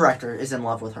theater director is in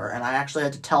love with her, and I actually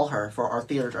had to tell her, for our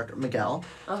theater director, Miguel,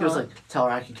 he was like, tell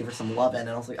her I could give her some lovin',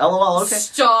 and I was like, LOL, okay.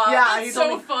 Stop, yeah, that's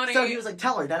so funny. So he was like,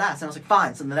 tell her, deadass, and I was like,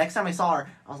 fine. So the next time I saw her,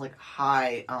 I was like,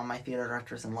 hi, my theater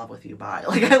director's in love with you, bye.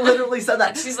 Like, I literally said that.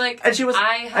 And she's like, and she was,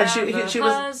 I have she a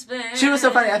husband. She was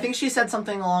so funny. I think she said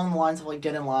something along the lines of, like,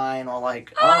 get in line, or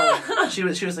like, oh, she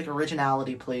was like,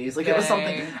 originality, please. Like, it was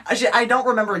something, I don't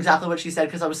remember exactly what she said,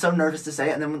 because I was so nervous to say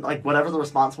it, and then, like, whatever the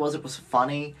response was, it was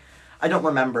funny. I don't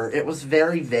remember. It was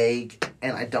very vague,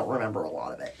 and I don't remember a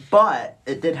lot of it. But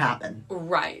it did happen.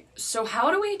 Right. So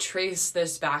how do we trace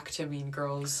this back to Mean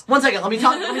Girls? 1 second. Let me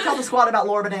tell the squad about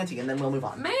Laura Benanti, and then we'll move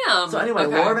on. Ma'am. So anyway,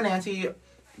 okay. Laura Benanti,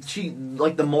 she,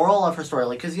 like, the moral of her story,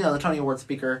 like, because, the Tony Award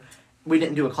speaker, we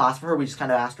didn't do a class for her. We just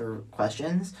kind of asked her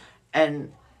questions.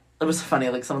 And it was funny,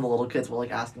 like, some of the little kids were,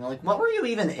 like, asking, like, what were you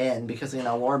even in? Because,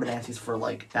 Laura Benanti's for,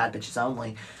 like, bad bitches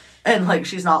only. And, like,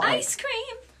 she's not, like... Ice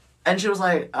cream! And she was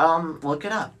like, look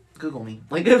it up. Google me.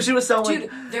 Like, she was so, like...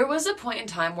 Dude, there was a point in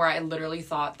time where I literally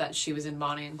thought that she was in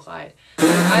Bonnie and Clyde.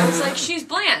 I was like, she's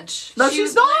Blanche. No,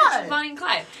 she's not! Blanche in Bonnie and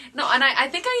Clyde. No, and I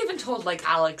think I even told, like,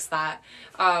 Alex that.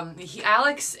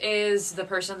 Alex is the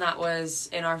person that was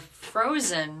in our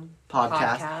Frozen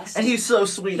podcast. And he's so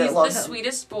sweet. I love him. He's the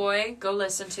sweetest boy. Go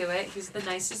listen to it. He's the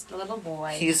nicest little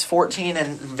boy. He's 14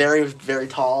 and very, very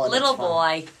tall. And little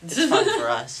boy. It's fun for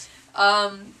us.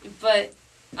 But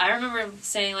I remember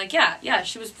saying, like, yeah,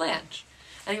 she was Blanche.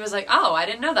 And he was like, oh, I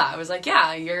didn't know that. I was like,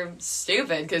 yeah, you're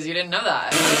stupid because you didn't know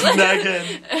that.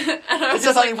 Megan. It's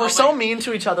just like, we're so mean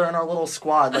to each other in our little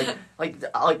squad.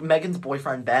 Like Megan's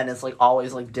boyfriend, Ben, is, like,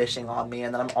 always, like, dishing on me,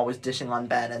 and then I'm always dishing on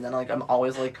Ben, and then, like, I'm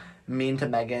always, like, mean to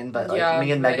Megan, but, like,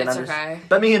 me and Megan okay.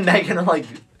 But me and Megan are, like,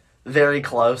 very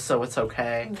close, so it's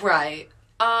okay. Right.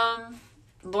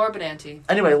 Laura Benanti.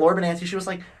 Anyway, Laura Benanti, she was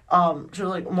like,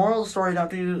 moral of the story,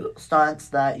 don't do stunts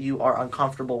that you are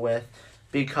uncomfortable with,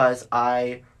 because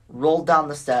I rolled down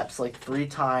the steps, like, 3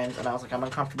 times, and I was like, I'm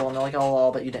uncomfortable, and they're like,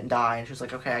 oh, but you didn't die, and she was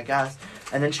like, okay, I guess,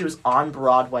 and then she was on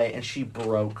Broadway, and she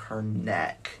broke her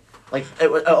neck. Like, it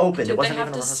opened, it wasn't even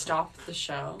a rehearsal. Did they have to stop the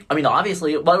show? I mean,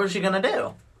 obviously, what was she gonna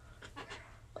do?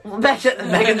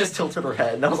 Megan just tilted her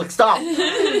head, and I was like, stop!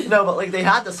 No, but, like, they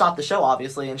had to stop the show,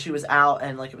 obviously, and she was out,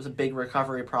 and, like, it was a big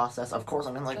recovery process. Of course,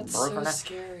 I mean, like, That's broke so her neck.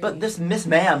 Scary. But this Miss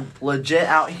Ma'am, legit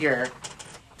out here,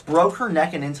 broke her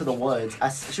neck and Into the Woods.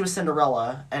 She was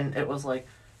Cinderella, and it was, like,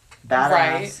 badass,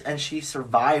 right. And she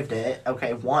survived it.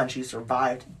 Okay, 1, she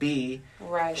survived. B,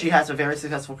 right. She has a very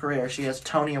successful career. She has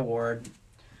Tony Award.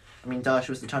 I mean, duh,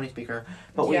 she was the Tony speaker.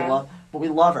 But we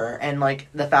love her. And, like,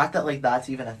 the fact that, like, that's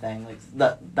even a thing. Like,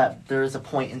 that there is a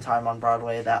point in time on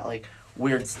Broadway that, like,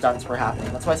 weird stunts were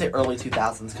happening. That's why I say early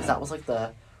 2000s, because that was, like,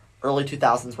 the early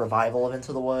 2000s revival of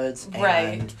Into the Woods. And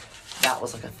right. that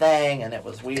was, like, a thing, and it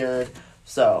was weird.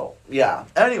 So, yeah.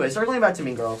 Anyway, circling back to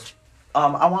Mean Girls.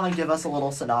 I want to give us a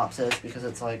little synopsis, because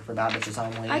it's, like, for bad bitches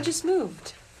only. I just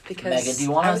moved. Because Megan, do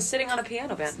you wanna, I was sitting on a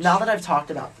piano bench. Now that I've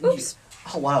talked about... Oops.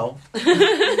 Hello.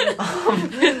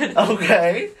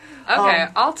 Okay. Okay,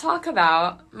 I'll talk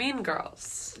about Mean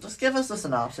Girls. Just give us a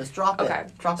synopsis. Drop it.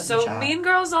 Drop it in the So chat.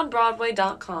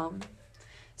 MeanGirlsOnBroadway.com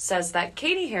says that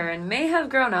Katie Heron may have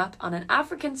grown up on an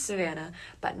African savanna,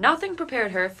 but nothing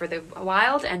prepared her for the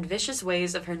wild and vicious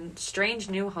ways of her strange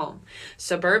new home,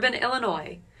 suburban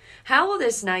Illinois. How will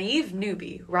this naive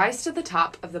newbie rise to the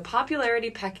top of the popularity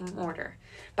pecking order?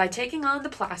 By taking on the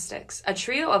Plastics, a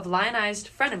trio of lionized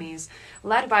frenemies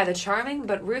led by the charming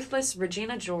but ruthless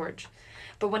Regina George.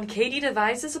 But when Katie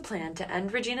devises a plan to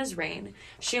end Regina's reign,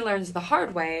 she learns the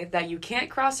hard way that you can't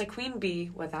cross a queen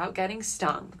bee without getting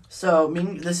stung. So,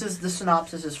 the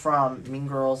synopsis is from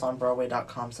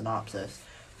MeanGirlsOnBroadway.com synopsis.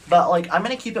 But, like, I'm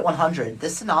going to keep it 100.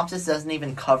 This synopsis doesn't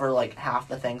even cover, like, half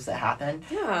the things that happen.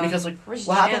 Yeah. Because, like, Where's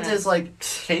what happens Janice? is, like,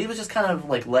 Katie was just kind of,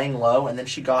 like, laying low, and then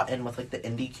she got in with, like, the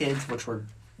indie kids, which were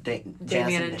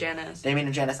Damien and Janice. Damien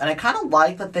and Janice. And I kind of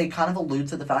like that they kind of allude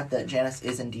to the fact that Janice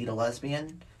is indeed a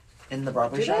lesbian in the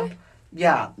Broadway show. They?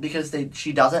 Yeah, because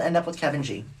she doesn't end up with Kevin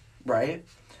G, right?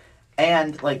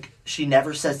 And, like, she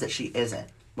never says that she isn't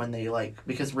when they, like,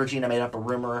 because Regina made up a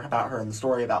rumor about her in the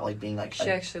story about, like, being, like... She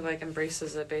actually, like,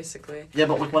 embraces it, basically. Yeah,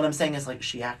 but, like, what I'm saying is, like,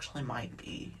 she actually might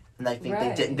be. And I think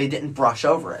Right. they didn't brush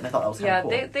over it, and I thought that was kind of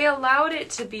cool. Yeah, they allowed it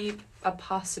to be a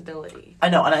possibility. I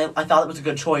know, and I thought it was a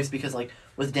good choice because, like,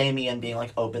 with Damien being,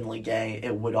 like, openly gay,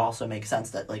 it would also make sense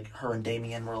that, like, her and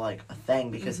Damien were, like, a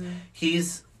thing because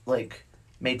he's, like,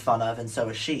 made fun of, and so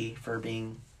is she, for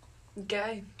being...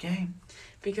 Gay. Gay.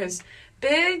 Because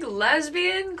big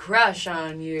lesbian crush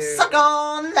on you. Suck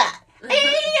on that!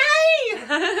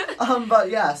 But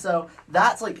yeah, so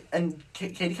that's, like, and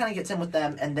Katie kind of gets in with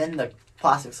them, and then the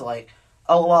Plastics are like,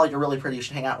 oh, well, you're really pretty, you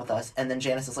should hang out with us. And then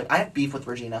Janice is like, I have beef with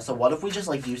Regina, so what if we just,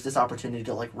 like, use this opportunity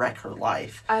to, like, wreck her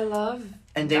life? I love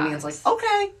And Damien's like,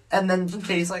 okay. And then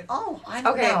Katie's like, oh, I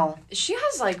don't know. She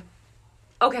has, like...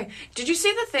 Okay, did you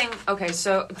see the thing... Okay,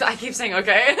 so... I keep saying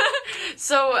okay.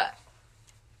 So,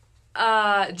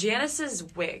 Janice's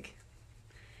wig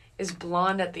is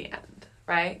blonde at the end,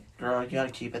 right? Girl, you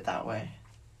gotta keep it that way.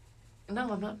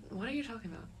 No, I'm not... What are you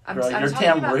talking about? I'm Your talking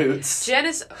damn about roots.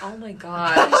 Janice... Oh my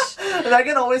gosh.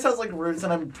 Megan always has, like, roots,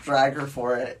 and I drag her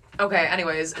for it. Okay,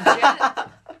 anyways.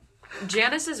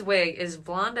 Janice's wig is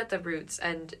blonde at the roots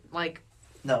and, like...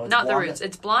 No, it's not the blonde. roots.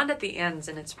 It's blonde at the ends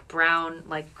and it's brown,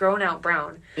 like grown out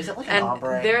brown. Is it like and an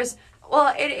ombre?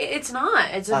 It's not.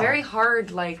 It's a very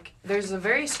hard, like, there's a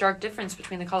very stark difference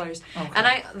between the colors. Okay.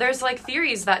 And there's, like,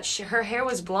 theories that her hair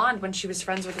was blonde when she was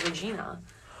friends with Regina.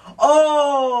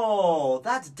 Oh,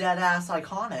 that's dead ass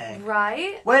iconic.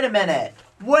 Right? Wait a minute.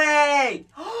 Wait.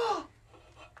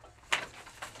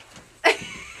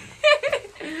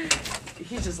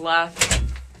 He just laughed.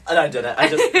 And I didn't.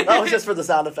 That was just for the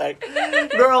sound effect.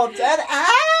 Girl, dead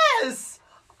ass.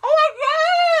 Oh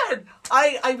my god.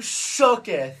 I'm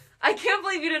shooketh. I can't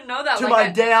believe you didn't know that. To my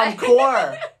damn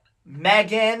core.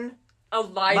 Megan.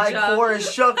 Elijah. My core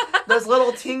is shook. There's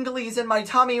little tinglies in my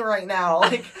tummy right now.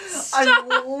 Like, I'm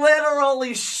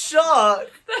literally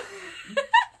shook.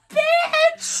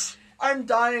 Bitch! I'm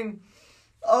dying.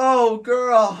 Oh,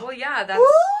 girl. Well, yeah, that's...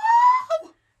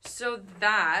 Woo! So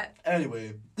that...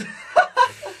 Anyway.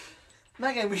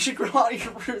 Megan, we should grow out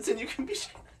your roots and you can be...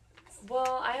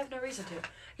 Well, I have no reason to.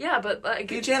 Yeah, but... like,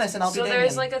 be Janice and I'll be So Damien.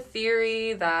 there's, like, a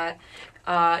theory that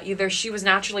either she was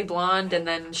naturally blonde and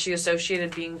then she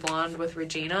associated being blonde with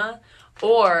Regina,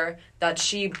 or that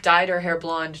she dyed her hair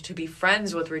blonde to be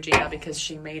friends with Regina because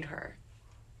she made her.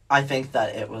 I think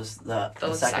that it was the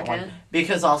second one.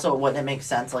 Because also, wouldn't it make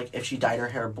sense, like, if she dyed her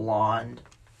hair blonde...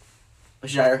 If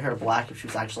she dyed her hair black, if she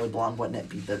was actually blonde, wouldn't it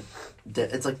be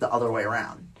it's, like, the other way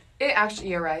around? It actually,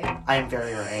 you're right. I am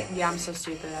very right. Yeah, I'm so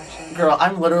stupid, actually. Girl,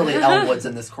 I'm literally Elle Woods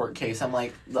in this court case. I'm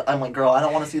like, girl, I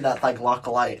don't want to see that, like,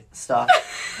 Localite stuff.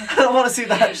 I don't want to see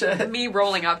that shit. Me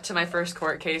rolling up to my first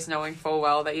court case knowing full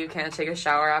well that you can't take a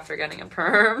shower after getting a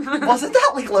perm. Wasn't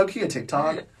that, like, low-key a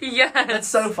TikTok? Yes. It's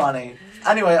so funny.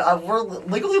 Anyway, we're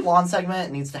Legally Blonde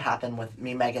segment needs to happen with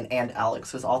me, Megan, and Alex,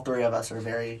 because all three of us are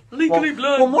very... Legally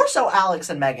Blonde. Well, more so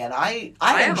Alex and Megan. I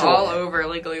am enjoy all it. over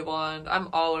Legally Blonde. I'm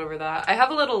all over that. I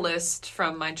have a little list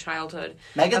from my childhood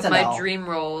Megan's of an my Elle. dream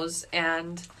roles,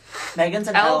 and Megan's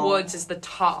an Elle Elle. Woods is the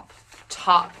top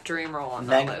dream role on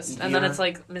that list. And then it's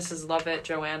like Mrs. Lovett,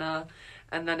 Joanna,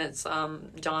 and then it's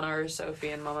Donna or Sophie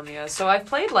and Mamma Mia. So I've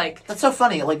played like That's so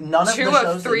funny. Like none of the two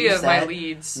shows of three that you of my said,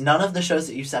 leads. None of the shows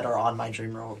that you said are on my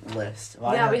dream role list.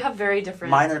 We have very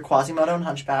different. Mine are Quasimodo and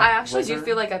Hunchback. I actually do Wizard.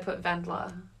 feel like I put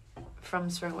Vendla from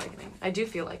Spring Awakening. I do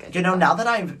feel like I did. You know, now that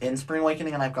I'm in Spring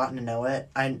Awakening and I've gotten to know it,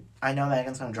 I know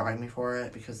Megan's gonna drag me for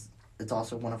it because it's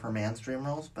also one of her man's dream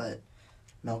roles. But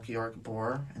Melchior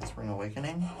Gabor in Spring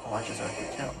Awakening, Elijah Zara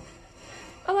could kill.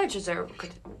 Elijah Zara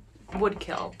could would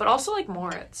kill, but also like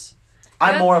Moritz.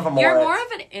 I'm more of a Moritz. You're more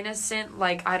of an innocent,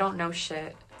 like, I don't know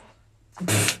shit.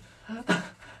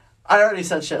 I already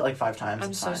said shit like 5 times.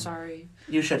 I'm so sorry.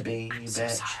 You should be, you I'm bitch. so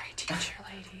sorry, teacher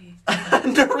lady.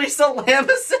 Teresa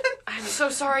Lamison? I'm so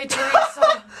sorry,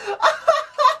 Teresa.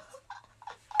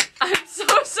 I'm so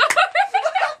sorry.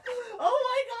 Oh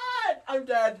my god! I'm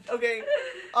dead. Okay.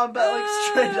 But like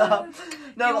straight up.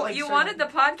 No, but like you wanted the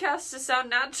podcast to sound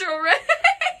natural, right?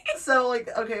 So like,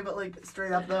 okay, but like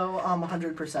straight up though,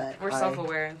 100%. We're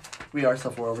self-aware. We are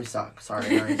self-aware. We suck.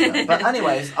 Sorry. But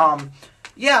anyways,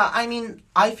 yeah, I mean,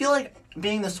 I feel like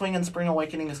being the swing in Spring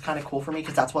Awakening is kind of cool for me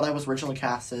because that's what I was originally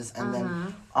cast as, and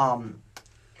then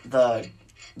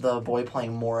the boy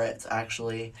playing Moritz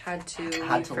actually had to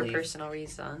leave. Personal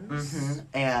reasons.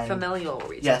 And familial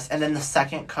reasons. Yes, and then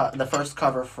the first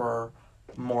cover for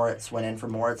Moritz went in for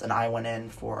Moritz, and I went in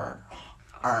for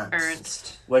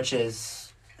Ernst. Which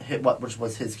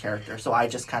was his character. So I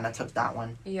just kind of took that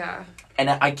one. Yeah. And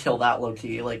I kill that low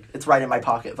key. Like, it's right in my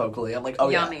pocket vocally. I'm like, oh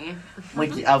yummy. Yeah.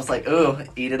 Like, I was like, ooh,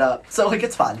 eat it up. So like,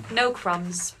 it's fun. No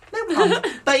crumbs.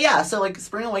 But yeah, so like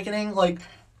Spring Awakening, like,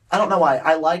 I don't know why.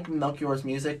 I like Melchior's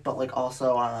music, but like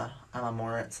also I'm a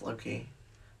Moritz low key.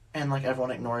 And like everyone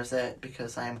ignores it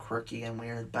because I am quirky and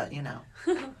weird, but you know.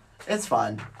 It's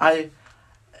fun.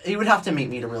 You would have to meet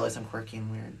me to realize I'm quirky and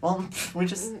weird. Well, we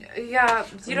just... Yeah,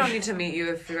 you don't need to meet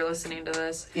you if you're listening to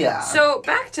this. Yeah. So,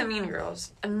 back to Mean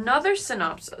Girls. Another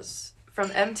synopsis from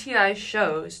MTI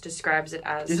Shows describes it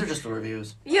as... These are just the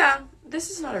reviews. Yeah, this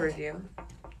is not a review.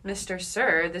 Mr.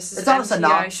 Sir, this is it's not MTI a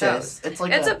synopsis. Shows. It's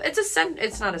like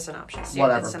it's not a synopsis. Yeah,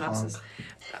 whatever, it's synopsis.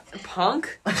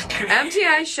 punk. Punk?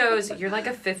 MTI Shows you're like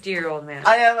a 50-year-old man.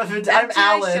 I am I'm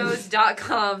Alan.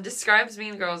 MTIShows.com describes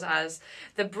Mean Girls as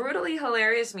the brutally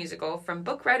hilarious musical from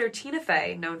book writer Tina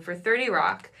Fey, known for 30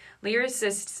 Rock,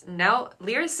 lyricist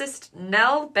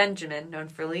Nell Benjamin, known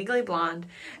for Legally Blonde,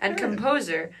 and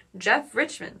composer Jeff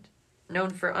Richmond,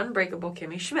 known for Unbreakable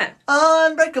Kimmy Schmidt.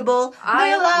 Unbreakable,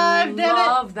 I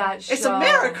love that show. It's a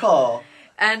miracle.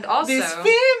 And also, these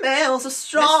females are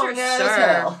strong as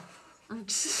hell.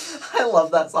 I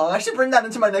love that song. I should bring that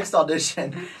into my next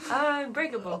audition.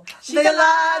 Unbreakable. She's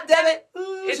alive, damn it.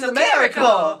 Ooh, it's a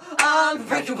miracle.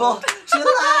 Unbreakable. She's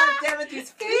alive, damn it.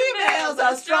 These females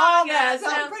are strong as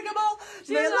hell. Unbreakable.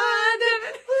 She's alive, damn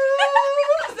it. Ooh.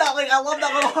 I love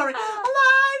that little harmony.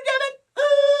 Alive, damn it.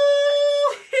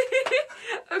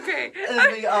 Ooh. Okay.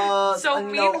 So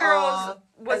Mean Girls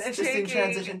was an interesting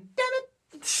transition. Damn it.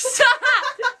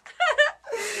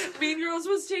 Mean Girls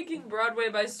was taking Broadway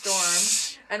by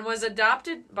storm and was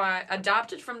adopted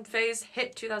from Fey's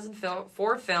hit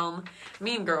 2004 film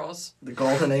Mean Girls, the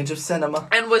golden age of cinema,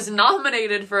 and was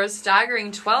nominated for a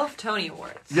staggering 12 Tony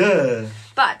Awards. Yeah.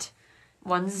 But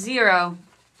 1-0.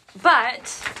 But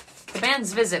The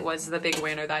Band's Visit was the big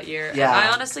winner that year. Yeah. And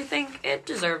I honestly think it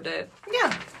deserved it.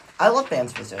 Yeah. I love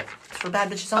Band's Visit. It's for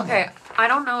bad bitches only. Okay, I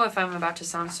don't know if I'm about to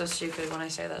sound so stupid when I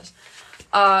say this.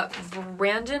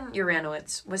 Brandon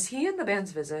Uranowitz, was he in The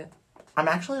Band's Visit? I'm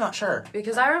actually not sure.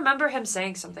 Because I remember him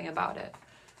saying something about it.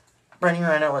 Brandon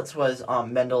Uranowitz was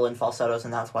Mendel in Falsettos,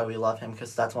 and that's why we love him,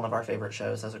 because that's one of our favorite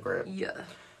shows as a group. Yeah.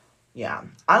 Yeah.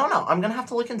 I don't know. I'm going to have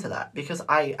to look into that, because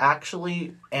I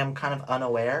actually am kind of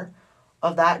unaware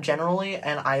of that generally,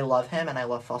 and I love him, and I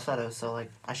love Falsettos, so,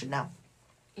 like, I should know.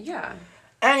 Yeah.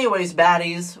 Anyways,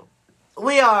 baddies,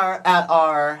 we are at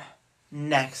our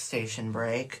next station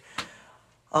break.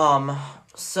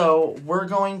 So we're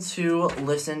going to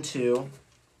listen to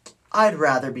I'd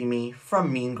Rather Be Me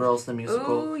from Mean Girls the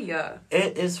Musical. Ooh, yeah.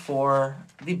 It is for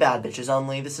the bad bitches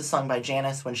only. This is sung by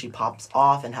Janice when she pops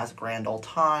off and has a grand old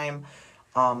time.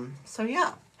 So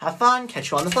yeah, have fun.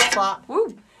 Catch you on the flip flop.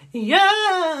 Woo.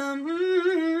 Yeah.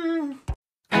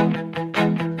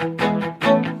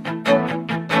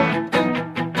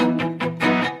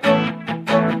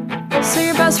 So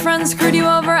your best friend screwed you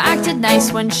over, acted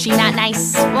nice when she not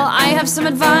nice. Well, I have some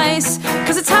advice,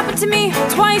 cause it's happened to me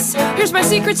twice. Here's my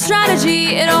secret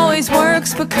strategy, it always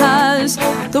works because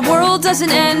the world doesn't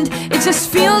end, it just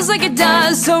feels like it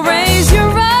does. So raise your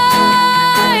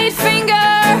right finger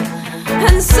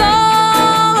and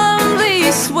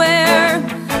solemnly swear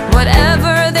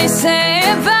whatever they say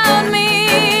about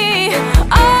me,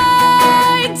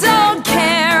 I don't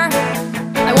care.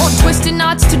 I won't twist in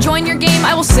knots to join your game.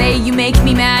 I will say you make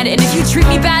me mad, and if you treat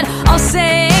me bad, I'll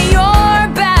say you're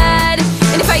bad.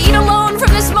 And if I eat alone from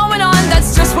this moment on,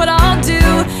 that's just what I'll do.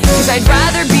 Cause I'd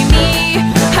rather be me,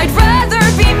 I'd rather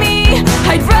be me,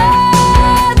 I'd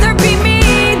rather be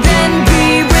me than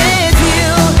be with you.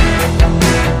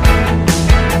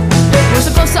 We're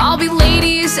supposed to all be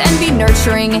ladies and be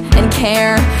nurturing and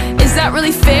care. Is Is that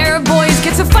really fair? Boys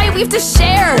get to fight, we have to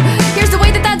share. Here's the way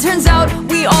that turns out.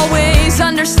 We always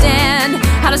understand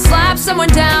how to slap someone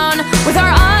down with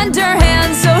our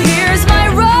underhand. So here's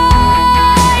my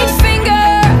right finger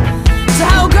to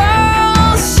how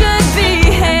girls should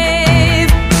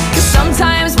behave. 'Cause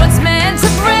sometimes what's meant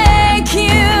to break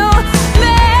you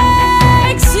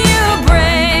makes you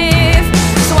brave.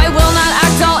 So I will not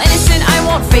act all innocent, I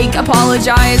won't fake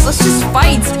apologize. Let's just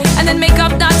fight and then make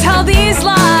up, not tell these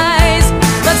lies.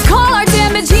 Let's call our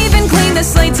damage even, clean the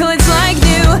slate till it's like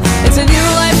new. It's a new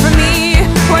life for me,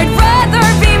 where I'd rather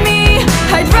be me.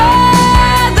 I'd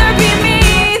rather be me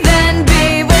than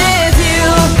be with you.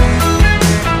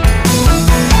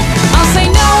 I'll say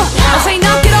no, I'll say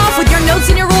knock it off with your notes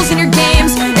and your rules and your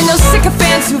games. And those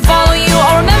sycophants who follow you,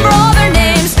 I'll remember all their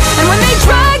names. And when they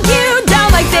drag you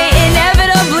down like they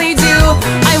inevitably do,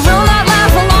 I will not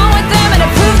laugh along with them and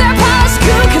approve their past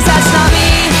coup, 'cause that's not me.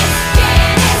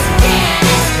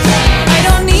 I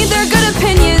don't need their good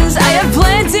opinions, I have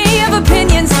plenty of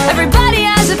opinions. Everybody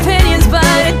has opinions, but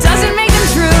it doesn't make them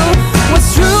true.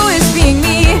 What's true is being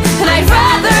me, and I'd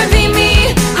rather be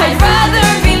me. I'd rather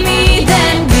be me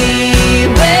than be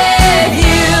with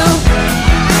you.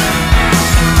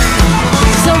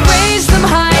 So raise them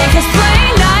high, 'cause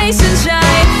playing nice and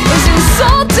shy is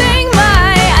insulting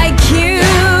my IQ.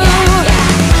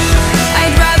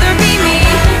 I'd rather be me.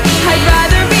 I'd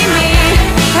rather be me.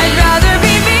 I'd rather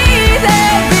be me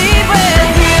than be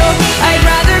with you. I'd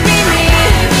rather be me.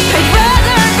 I'd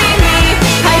rather be me.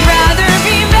 I'd rather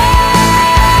be me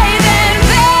than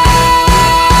be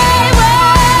with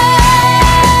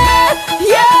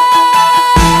you.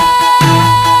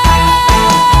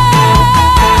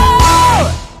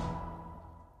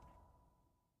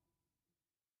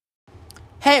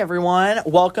 Hey everyone,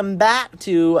 welcome back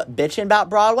to Bitchin' About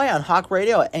Broadway on Hawk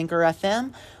Radio at Anchor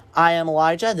FM. I am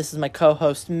Elijah, this is my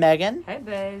co-host Megan. Hey,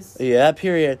 Baze. Yeah,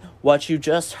 period. What you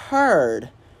just heard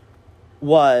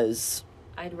was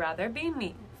I'd rather be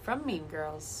me from Mean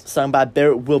Girls. sung by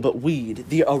Barrett Wilbert Weed,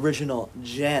 the original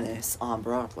Janice on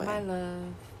Broadway. My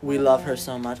love. We My love her love.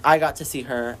 so much. I got to see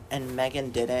her and Megan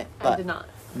didn't, but I did not.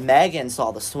 Megan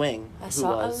saw the swing. I who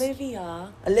saw was Olivia.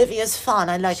 Olivia's fun.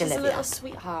 I like She's a Olivia. little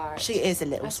sweetheart. She is a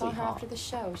little I saw her sweetheart. after the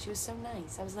show. She was so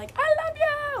nice. I was like, I love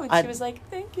you! And I- she was like,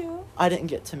 thank you. I didn't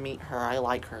get to meet her. I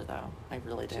like her though. I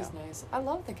really do. She's nice. I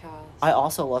love the cast. I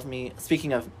also love me.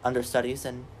 Speaking of understudies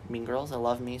and Mean Girls, I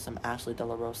love me some Ashley De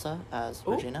La Rosa as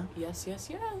Ooh, Regina. Yes, yes,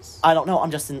 yes. I don't know.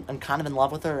 I'm kind of in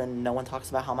love with her, and no one talks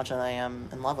about how much I am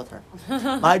in love with her.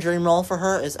 My dream role for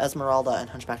her is Esmeralda in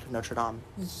Hunchback of Notre Dame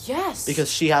Yes. because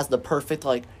she has the perfect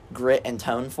like grit and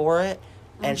tone for it,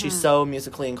 and she's so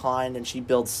musically inclined, and she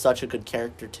builds such a good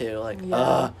character too. Like,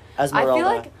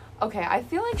 Esmeralda I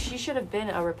feel like she should have been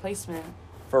a replacement.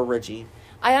 for Reggie.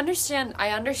 I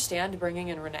understand bringing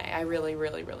in Renee. I really,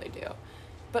 really, really do.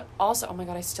 But also, oh my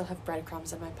god, I still have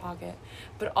breadcrumbs in my pocket.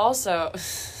 But also,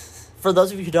 For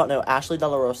those of you who don't know, Ashley De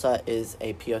La Rosa is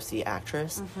a POC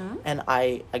actress, and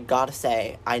I gotta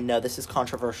say, I know this is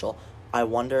controversial. I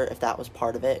wonder if that was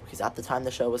part of it, because at the time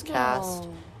the show was cast, No.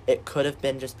 it could have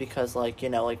been just because, like, you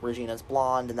know, like, Regina's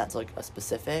blonde, and that's, like, a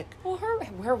specific... well,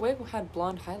 her wig had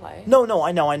blonde highlight. No,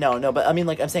 I know, but, I mean,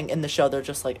 like, I'm saying in the show, they're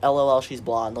just, like, LOL, she's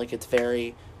blonde, like, it's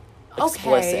very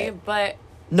explicit. Okay, but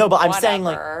No, but I'm saying,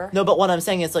 whatever. like... No, but what I'm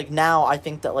saying is, like, now I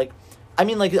think that, like... I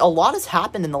mean, like, a lot has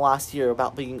happened in the last year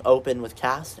about being open with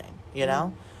casting, you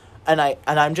know? And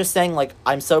I'm just saying, like,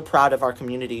 I'm so proud of our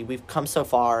community. We've come so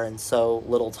far in so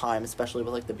little time, especially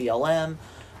with, like, the BLM.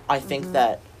 I think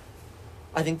that's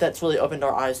really opened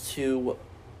our eyes to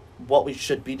what we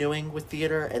should be doing with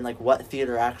theater and, like, what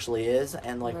theater actually is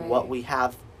and, like, what Right. we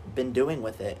have been doing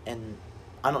with it. And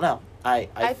I don't know. I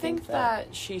think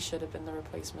that she should have been the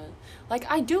replacement. Like,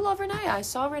 I do love Renee. I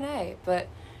saw Renee, but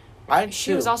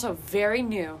she was also very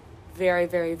new. Very,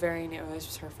 very, very new. This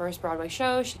was her first Broadway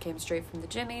show. She came straight from the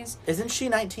Jimmys. Isn't she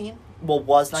 19? Well,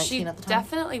 was 19 She at the time?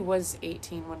 definitely was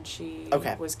 18 when she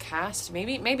was cast.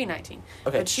 Maybe 19.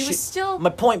 Okay. But she was still... My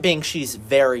point being, she's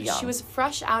very young. She was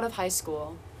fresh out of high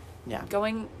school. Yeah.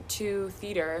 Going to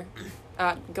theater.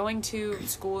 Going to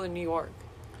school in New York.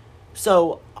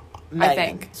 So, Megan, I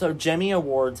think. So, Jimmy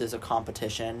Awards is a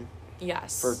competition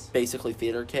Yes. for basically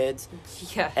theater kids.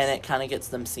 Yes. And it kind of gets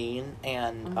them seen.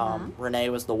 And Renee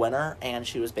was the winner, and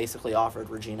she was basically offered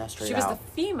Regina straight She was out.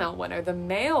 the female winner. The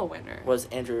male winner Was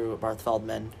Andrew Barth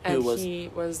Feldman, who and was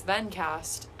he was then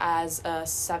cast as a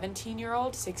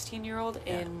 17-year-old, 16-year-old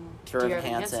in Dear Dear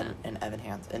Evan Hansen and Evan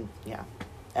Hansen.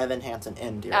 Evan Hansen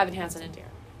in Dear Evan Hansen and Dear.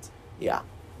 Yeah.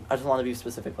 I just want to be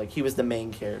specific. Like, he was the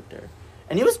main character.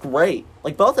 And he was great.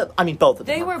 Like, both of them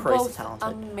They were were crazy both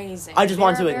talented. amazing. I just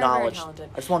wanted to Very, very acknowledge. talented.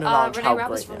 I just wanted to acknowledge Renee how Rapp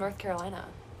great is from they are. North Carolina.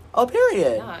 Oh,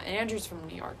 period. Yeah, and Andrew's from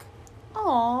New York.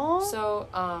 Aww. So,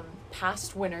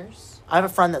 past winners. I have a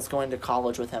friend that's going to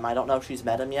college with him. I don't know if she's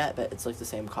met him yet, but it's like the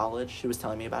same college. She was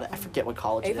telling me about it. I forget what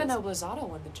college Ava it is. Noblezada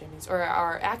won the Jimmys. Or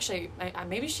actually,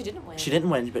 maybe she didn't win. She didn't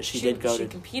win, but she did go She to...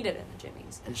 competed in the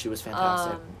Jimmys. And she was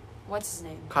fantastic. What's his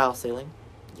name? Kyle Sailing.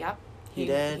 Yep. He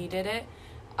did. He did it.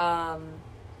 Other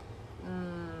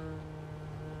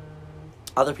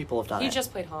people have done He it.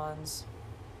 just played Hans.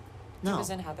 No. He was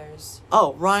in Heathers.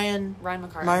 Oh, Ryan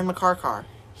McCarthy. Ryan McCarcar.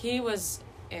 He competed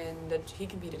in the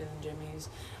Jimmys.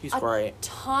 He's great. A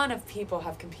ton of people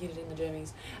have competed in the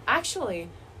Jimmys. Actually,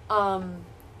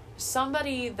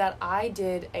 somebody that I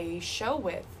did a show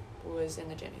with was in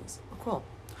the Jimmys. Oh, cool.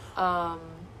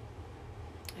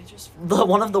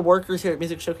 One of the workers here at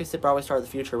Music Showcase did Broadway Star of the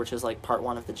Future, which is like part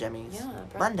 1 of the Jimmys. Yeah,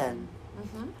 Brendan.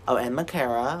 Mm-hmm. Oh, and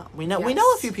Makara. We know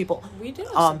a few people. We do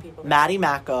know some people. Maddie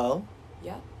Macco.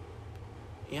 Yeah.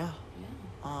 Yeah.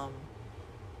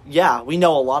 Yeah, we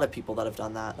know a lot of people that have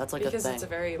done that. That's like because a thing. It's a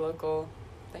very local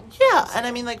thing. Yeah, and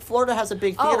I mean, like, Florida has a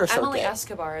big theater circuit. Emily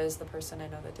Escobar is the person I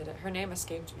know that did it. Her name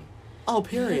escaped me. Oh,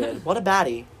 period. What a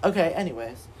baddie. Okay,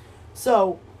 anyways.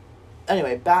 So,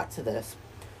 back to this.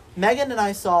 Megan and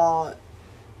I saw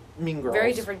Mean Girls.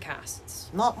 Very different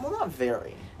casts. Not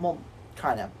very. Well,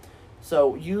 kind of.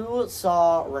 So, you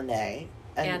saw Renee.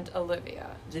 And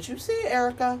Olivia. Did you see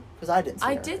Erica? Because I didn't see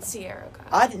Erica. I did see Erica.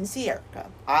 I didn't see Erica.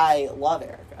 I love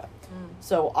Erica.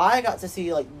 So, I got to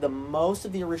see, like, the most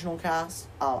of the original cast.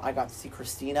 I got to see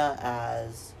Christina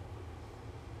as...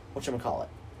 whatchamacallit?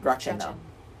 Gretchen, though.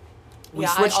 We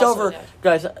switched over.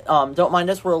 Guys, don't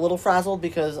mind us. We're a little frazzled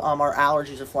because our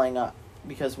allergies are flaring up.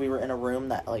 Because we were in a room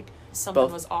that, like...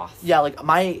 Something was off. Yeah, like,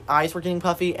 my eyes were getting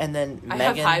puffy, and then I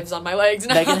have hives on my legs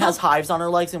now. Megan has hives on her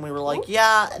legs, and we were like,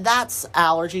 yeah, that's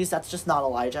allergies. That's just not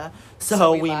Elijah.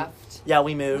 So we left. Yeah,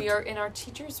 we moved. We are in our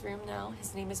teacher's room now.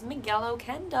 His name is Miguel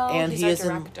Okendo. And he's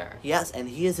our director. Yes, and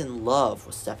he is in love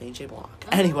with Stephanie J. Block.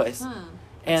 Anyways.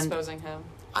 And exposing him.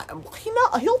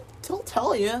 He'll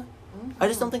tell you. I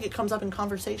just don't think it comes up in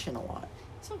conversation a lot.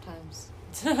 Sometimes.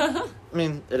 I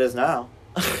mean, it is now.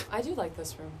 I do like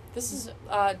this room. This is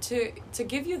to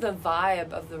give you the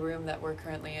vibe of the room that we're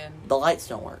currently in. The lights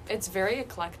don't work. It's very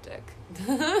eclectic.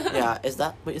 Yeah, is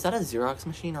that a Xerox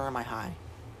machine or am I high?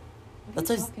 What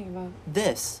are you talking about?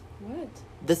 This. What?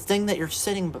 This thing that you're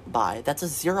sitting by, that's a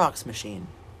Xerox machine.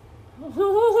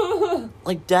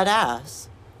 Like dead ass.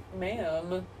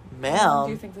 Ma'am. How long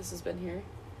do you think this has been here?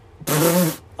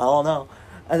 I don't know.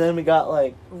 And then we got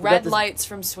like red lights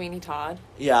from Sweeney Todd.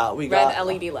 Yeah, we got red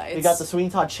LED lights. We got the Sweeney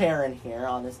Todd chair in here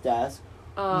on this desk.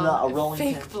 Not a rolling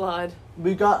fake blood.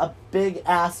 We got a big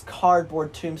ass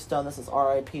cardboard tombstone. This is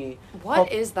R.I.P.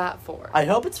 What is that for? I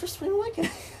hope it's for Spring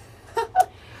Awakening.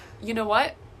 You know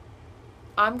what?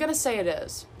 I'm gonna say it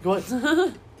is. What?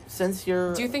 Since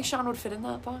you're... Do you think Sean would fit in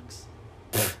that box?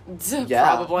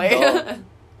 Yeah. Probably.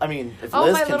 I mean, if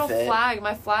Liz my can little fit. flag.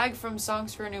 My flag from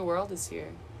Songs for a New World is here.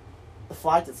 The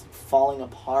flag that's falling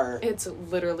apart. It's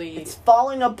literally... It's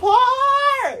falling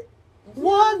apart!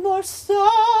 One more star!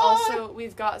 Also,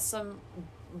 we've got some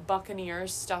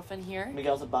Buccaneers stuff in here.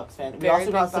 Miguel's a Bucks fan. We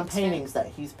also got some paintings that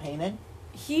he's painted.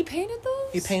 He painted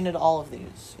those? He painted all of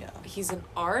these, yeah. He's an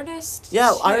artist? Yeah,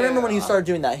 too. I remember when he started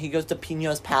doing that. He goes to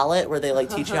Pino's Palette, where they, like,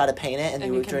 teach you how to paint it, and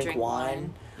you would drink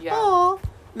wine. Yeah. Aw.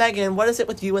 Megan, what is it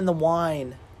with you and the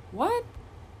wine? What?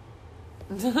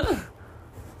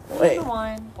 Wait. The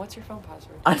wine. What's your phone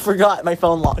password? I forgot my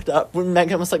phone locked up. When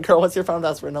Megan was like, girl, what's your phone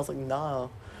password? And I was like, no.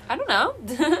 I don't know.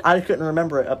 I couldn't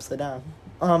remember it upside down.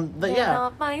 But yeah.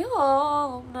 Not my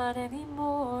home, not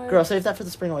anymore. Girl, save that for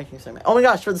the Spring Awakening segment. Oh my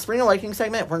gosh, for the Spring Awakening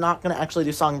segment, we're not going to actually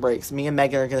do song breaks. Me and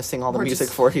Megan are going to sing all the music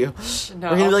for you. No.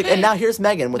 We're going to be like, and now here's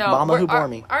Megan with Mama Who Bore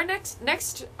Me. Our next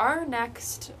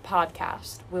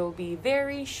podcast will be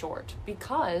very short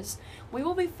because we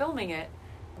will be filming it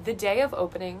the day of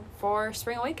opening for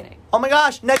Spring Awakening. Oh my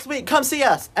gosh, next week, come see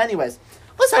us. Anyways,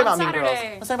 let's talk about Saturday. Mean Girls.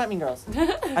 Let's talk about Mean Girls.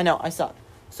 I know, I suck.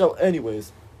 So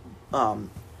anyways,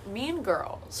 Mean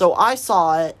Girls. So I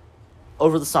saw it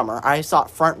over the summer. I saw it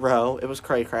front row. It was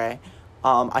cray-cray.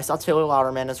 I saw Taylor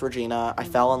Louderman as Regina. I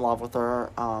fell in love with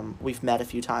her. We've met a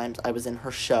few times. I was in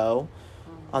her show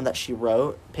that she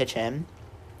wrote, Pitch In.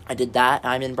 I did that.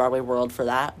 I'm in Broadway World for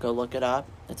that. Go look it up.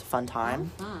 It's a fun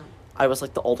time. I was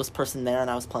like the oldest person there, and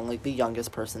I was playing like the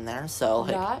youngest person there. So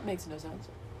like, that makes no sense.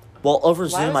 Well, over Why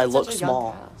Zoom was I it looked such a young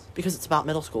small cast? because it's about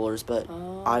middle schoolers, but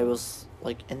I was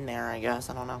like in there. I guess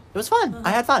I don't know. It was fun.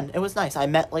 I had fun. It was nice. I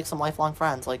met like some lifelong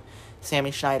friends. Like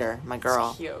Sammy Schneider, my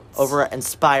girl, Cute. over at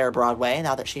Inspire Broadway,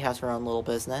 now that she has her own little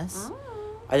business.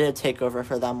 I did a takeover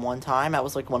for them one time. I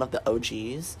was, like, one of the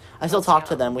OGs. I still talk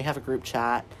to them. We have a group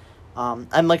chat.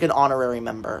 I'm, like, an honorary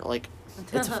member. Like,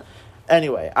 it's...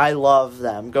 Anyway, I love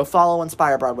them. Go follow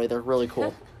Inspire Broadway. They're really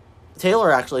cool.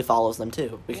 Taylor actually follows them,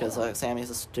 too, because Sammy's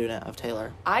a student of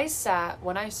Taylor.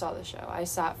 When I saw the show, I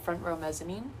sat front row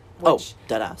mezzanine. Which,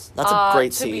 deadass. That's a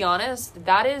great seat. To be honest,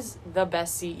 that is the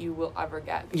best seat you will ever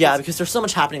get. Because there's so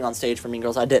much happening on stage for Mean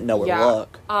Girls, I didn't know where to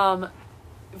look.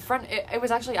 It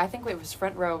was actually, I think it was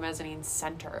front row mezzanine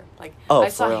center. Like, I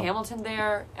saw real? Hamilton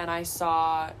there, and I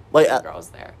saw Mean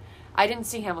Girls there. I didn't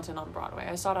see Hamilton on Broadway.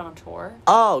 I saw it on tour.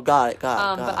 Oh, got it.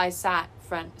 But I sat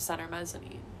front center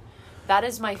mezzanine. That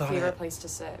is my favorite place to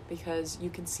sit because you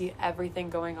can see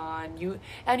everything going on.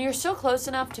 And you're so close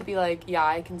enough to be like, yeah,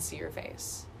 I can see your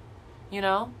face. You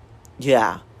know?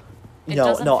 Yeah.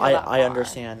 I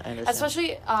understand.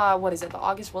 Especially, what is it, the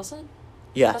August Wilson?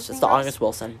 Yes, it's the August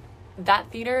Wilson. That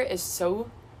theater is so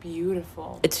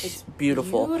beautiful. It's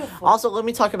beautiful. Also, let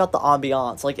me talk about the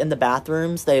ambiance. Like, in the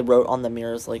bathrooms, they wrote on the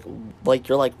mirrors, like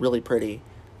you're, like, really pretty.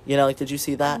 You know, like, did you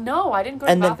see that? No, I didn't go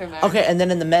to the bathroom there. Okay, and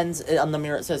then in the men's, on the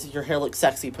mirror, it says, your hair looks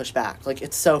sexy, push back. Like,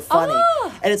 it's so funny.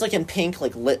 And it's, like, in pink,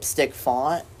 like, lipstick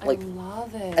font. Like, I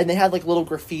love it. And they had, like, little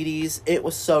graffitis. It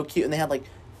was so cute. And they had, like,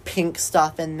 pink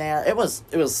stuff in there. It was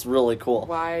really cool.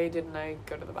 Why didn't I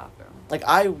go to the bathroom? Like,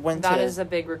 I went That is a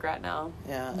big regret now.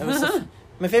 Yeah, it was...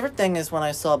 my favorite thing is when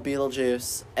I saw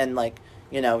Beetlejuice and, like,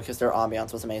 you know, because their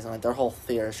ambiance was amazing. Like, their whole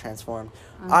theater is transformed.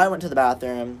 I went to the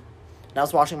bathroom... And I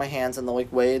was washing my hands in the,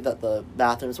 like, way that the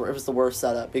bathrooms were. It was the worst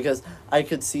setup because I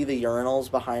could see the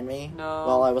urinals behind me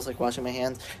while I was, like, washing my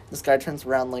hands. This guy turns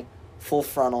around, like, full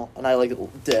frontal, and I, like,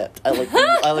 dipped. I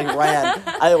ran.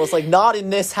 I was like, not in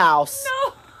this house.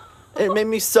 No. It made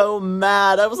me so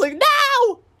mad. I was like,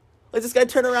 no! Like, this guy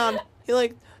turned around. He,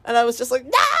 like, and I was just like,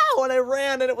 no! And I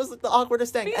ran, and it was, like, the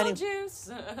awkwardest thing.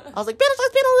 Beetlejuice! I was like,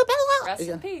 Beetlejuice! Rest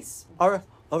in peace.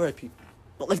 R.I.P.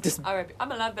 Like this. R.I.P. I'm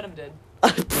alive, but I'm dead.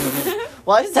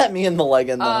 Why is that me in the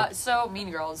legging, though? So,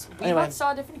 Mean Girls. We both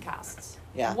saw different casts.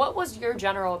 Yeah. What was your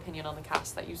general opinion on the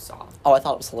cast that you saw? Oh, I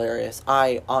thought it was hilarious.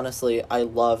 I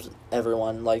loved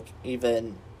everyone.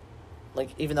 Even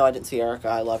though I didn't see Erica,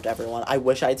 I loved everyone. I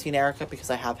wish I'd seen Erica because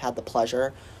I have had the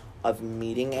pleasure of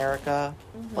meeting Erica,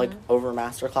 like, over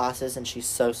master classes, and she's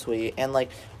so sweet. And,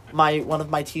 like, one of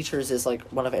my teachers is, like,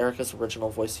 one of Erica's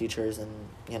original voice teachers, and,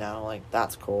 you know, like,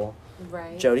 that's cool.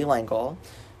 Right. Jody Langle.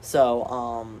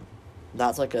 So,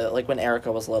 that's, like, when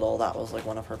Erica was little, that was, like,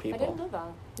 one of her people. I didn't know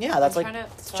that. Yeah,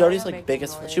 that's, Jody's, like,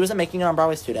 biggest... She was a Making It on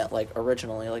Broadway student, like,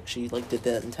 originally. Like, she, like, did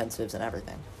the intensives and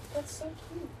everything. That's so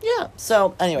cute. Yeah,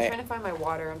 so, anyway. I'm trying to find my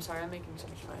water. I'm sorry, I'm making so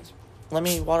much noise. Let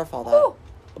me waterfall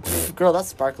that. Pff, girl, that's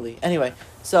sparkly. Anyway,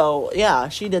 so, yeah,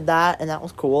 she did that, and that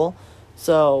was cool.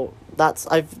 So, that's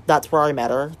where I met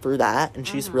her, through that, and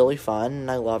she's really fun, and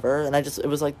I love her, and it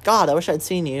was like, God, I wish I'd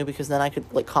seen you, because then I could,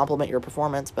 like, compliment your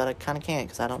performance, but I kind of can't,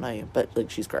 because I don't know you, but, like,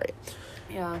 she's great.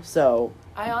 Yeah. So.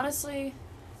 I honestly,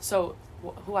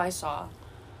 who I saw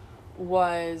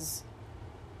was,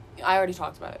 I already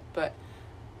talked about it, but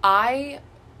I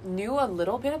knew a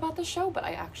little bit about the show, but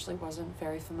I actually wasn't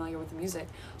very familiar with the music.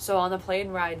 So on the plane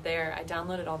ride there, I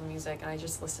downloaded all the music, and I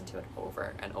just listened to it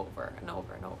over and over and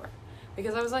over and over.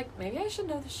 Because I was like, maybe I should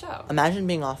know the show. Imagine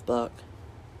being off book.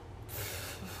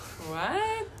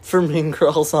 What? For Mean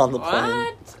Girls on the plane.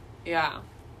 What? Yeah.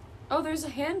 Oh, there's a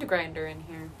hand grinder in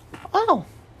here. Oh.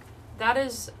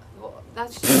 That's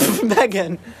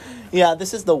Megan. Yeah,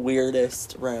 this is the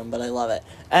weirdest room, but I love it.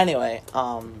 Anyway,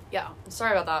 yeah,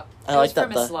 sorry about that. I like that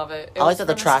I like that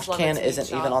the trash can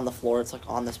isn't even on the floor. It's, like,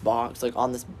 on this box, like,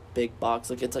 on this big box.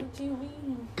 Like, it's like... What do you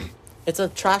mean? It's a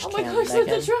trash can, Megan. it's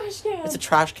a trash can. It's a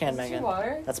trash can, Megan. Is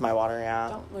water? That's my water, yeah.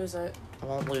 Don't lose it. I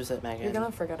won't lose it, Megan. You're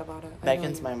gonna forget about it.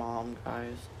 Megan's my mom,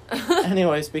 guys.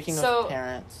 Anyway, speaking of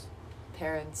parents.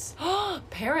 Parents.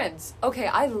 Okay,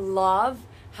 I love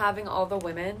having all the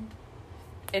women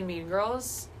in Mean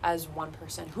Girls as one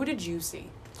person. Who did you see?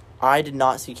 I did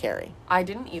not see Carrie. I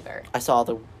didn't either. I saw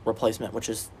the replacement, which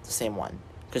is the same one.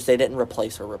 Because they didn't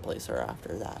replace her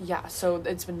after that. Yeah, so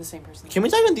it's been the same person. Can we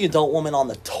talk about the adult woman on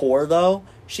the tour, though?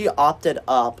 She opted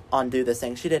up on Do This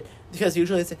Thing. She did, because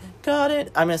usually it's, got it.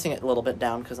 I'm going to sing it a little bit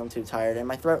down because I'm too tired. And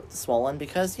my throat's swollen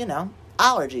because, you know,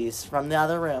 allergies from the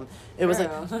other room. It was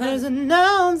like, there's an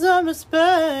ounce of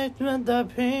respect with the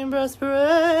paintbrush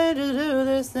parade to do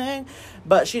this thing.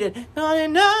 But she did, got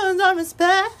an ounce of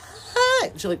respect.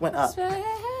 She, like, went up.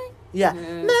 Yeah.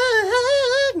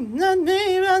 and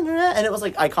it was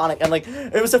like iconic, and like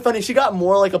it was so funny. She got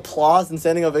more like applause and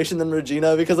standing ovation than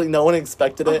Regina because like no one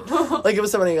expected it. Like it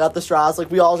was so funny. At the straws,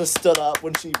 like we all just stood up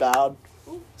when she bowed.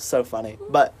 So funny,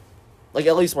 but like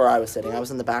at least where I was sitting, I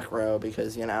was in the back row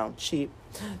because cheap.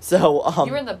 So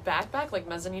you were in the back, like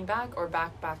mezzanine back, or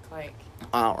back like.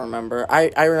 I don't remember. I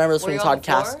remember the Sweeney Todd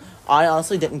cast. I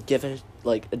honestly didn't give a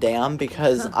damn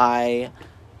because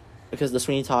because the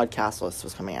Sweeney Todd cast list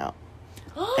was coming out.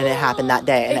 And it happened that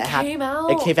day. And it came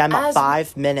out. It came out about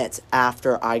 5 minutes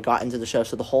after I got into the show.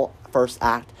 So the whole first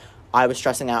act, I was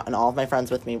stressing out, and all of my friends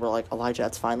with me were like, Elijah,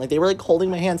 it's fine. Like, they were like holding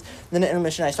my hands. And then at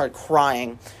intermission, I started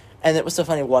crying. And it was so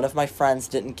funny. One of my friends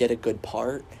didn't get a good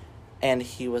part, and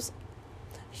he was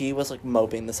like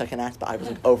moping the second act, but I was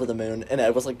like over the moon, and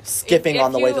I was like skipping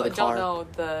on the way to the car. If you don't know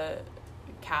the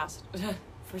cast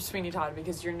for Sweeney Todd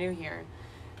because you're new here,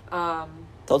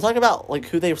 don't talk about like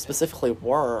who they specifically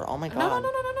were. Oh my god.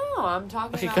 No. I'm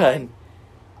talking okay,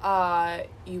 about. Good.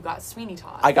 You got Sweeney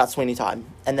Todd. I got Sweeney Todd,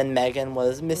 and then Megan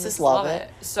was Mrs. Lovett.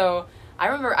 So I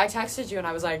remember I texted you and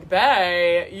I was like,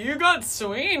 "Bae, you got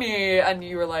Sweeney," and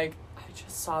you were like, "I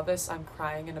just saw this. I'm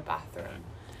crying in a bathroom."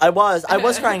 I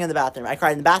was crying in the bathroom. I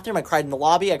cried in the bathroom. I cried in the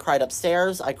lobby. I cried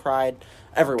upstairs. I cried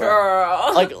everywhere.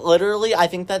 Girl. Like, literally, I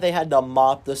think that they had to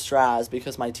mop the straws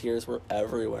because my tears were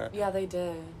everywhere. Yeah, they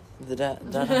did.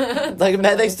 Like,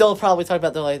 they still probably talk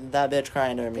about, they're like, that bitch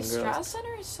crying to her Mean Girls. The Strass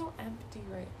Center is so empty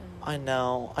right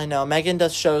now. I know. Megan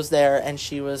does shows there, and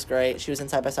she was great. She was in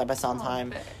Side by Side by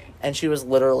Sondheim. And she was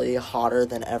literally hotter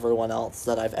than everyone else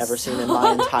that I've ever seen in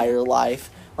my entire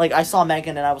life. Like, I saw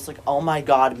Megan, and I was like, oh my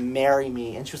god, marry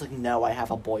me. And she was like, no, I have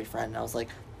a boyfriend. And I was like,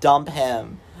 dump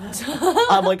him.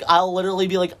 I'm like, I'll literally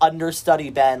be like,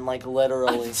 understudy Ben, like,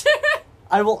 literally.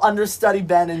 I will understudy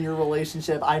Ben in your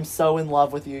relationship. I'm so in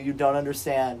love with you. You don't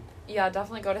understand. Yeah,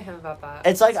 definitely go to him about that.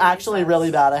 It's like actually really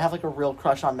bad. I have like a real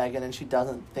crush on Megan, and she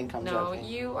doesn't think I'm joking. No,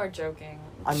 you are joking.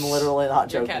 I'm literally not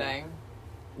joking. You're kidding.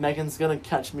 Megan's gonna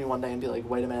catch me one day and be like,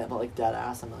 wait a minute, but like dead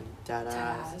ass. I'm like, dead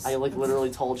ass. I like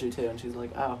literally told you to, and she's like,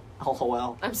 oh,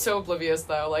 lol. I'm so oblivious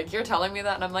though. Like, you're telling me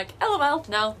that, and I'm like, lol,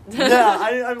 no. Yeah,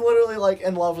 I'm literally like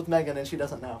in love with Megan, and she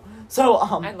doesn't know. So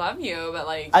I love you, but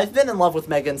like I've been in love with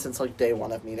Megan since like day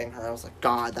one of meeting her. I was like,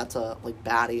 God, that's a like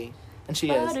baddie, and she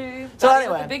is. So baddie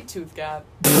anyway, with a big tooth gap.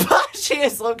 She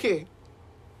is low key.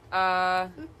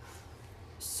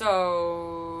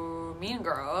 So Mean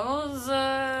Girls.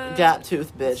 Gap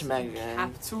tooth bitch, Megan.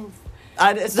 Gap tooth.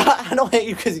 I don't hate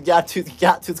you because you gap tooth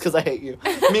because I hate you.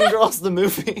 Mean Girls the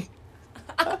movie.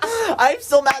 I'm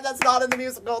still mad that's not in the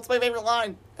musical. It's my favorite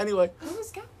line. Anyway. Who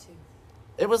was Gap Tooth?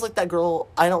 It was like that girl.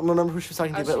 I don't remember who she was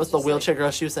talking to, but it was the wheelchair girl.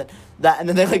 She said that, and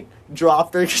then they like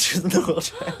dropped her because she was in the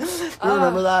wheelchair. You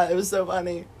remember that? It was so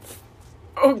funny.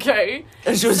 Okay.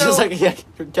 And she was just like, "Yeah,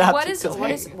 you're Gap Tooth."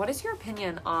 What is your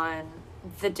opinion on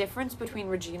the difference between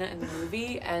Regina in the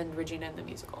movie and Regina in the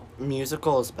musical?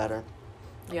 Musical is better.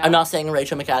 Yeah. I'm not saying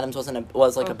Rachel McAdams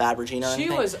was a bad Regina or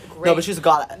anything. She was great. No, but she's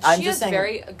got. I'm just saying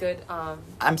very good.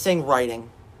 I'm saying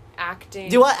writing. Acting.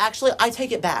 Do you know what? Actually, I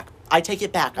take it back. I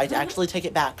actually take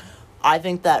it back. I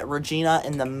think that Regina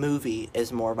in the movie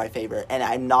is more my favorite, and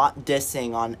I'm not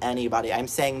dissing on anybody. I'm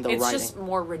saying the writing. It's just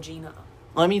more Regina.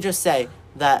 Let me just say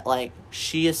that, like,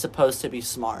 she is supposed to be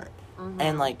smart,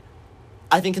 and like,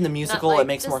 I think in the musical it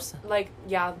makes more sense. Like,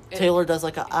 yeah. Taylor does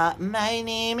like a, my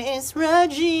name is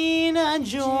Regina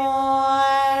George.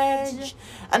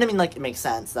 And I mean, like, it makes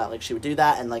sense that, like, she would do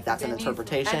that, and, like, that's an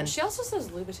interpretation. And she also says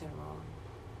Louboutin wrong.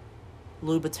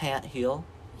 Louboutin heel?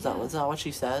 Is that what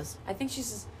she says? I think she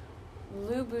says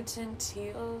Louboutin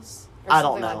heels. I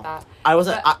don't know. Like that. I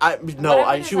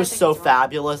wasn't, she was so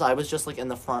fabulous. I was just, like, in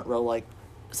the front row, like,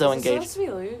 so engaged. Is it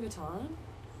supposed to be Louboutin?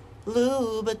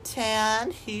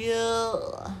 Louboutin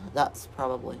heel. That's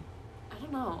probably. I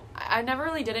don't know. I never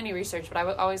really did any research, but I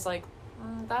was always like,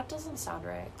 that doesn't sound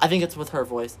right. I think it's with her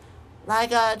voice.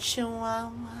 Like a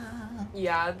chihuahua.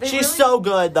 Yeah. She's really, so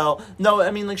good, though. No,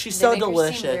 I mean, like, she's so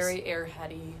delicious. They make her seem very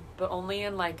airheady, but only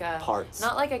in, like, a... Parts.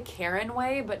 Not like a Karen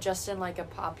way, but just in, like, a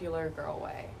popular girl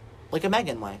way. Like a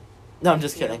Megan way. No, I'm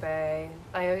just kidding. Bae.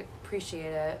 I appreciate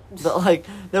it. But, like,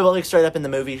 no, but, like, straight up in the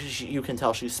movie, you can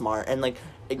tell she's smart. And, like,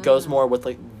 it goes more with,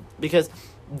 like... Because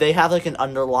they have, like, an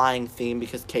underlying theme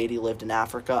because Katie lived in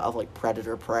Africa of, like,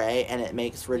 predator-prey. And it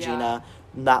makes Regina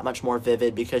that much more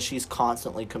vivid because she's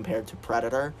constantly compared to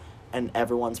Predator. And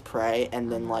everyone's prey.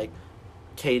 And then, like,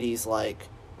 Katie's, like,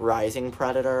 rising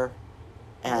predator.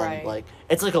 And, like...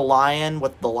 It's like a lion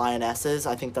with the lionesses.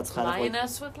 I think that's kind of, like...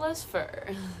 Lioness with less fur.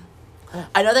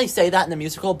 I know they say that in the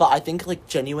musical, but I think, like,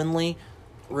 genuinely,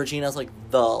 Regina's, like,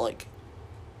 the, like,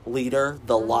 leader,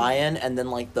 the lion, and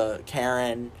then, like, the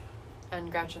Karen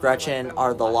And Gretchen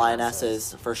are the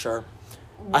lionesses for sure.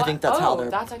 What? I think that's how they're.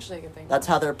 That's actually a good thing. That's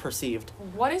how they're perceived.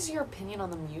 What is your opinion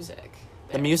on the music?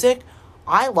 The music,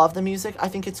 I love the music. I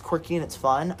think it's quirky and it's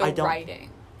fun. The writing,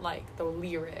 like the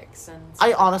lyrics and.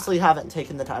 I honestly haven't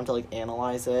taken the time to like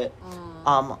analyze it.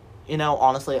 You know,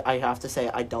 honestly, I have to say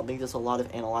I don't think there's a lot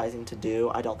of analyzing to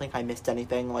do. I don't think I missed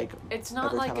anything. Like it's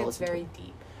not like it's very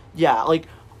deep. Yeah, like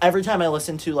every time I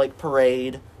listen to like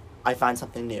Parade, I find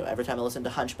something new. Every time I listen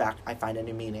to Hunchback, I find a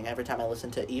new meaning. Every time I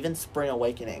listen to even Spring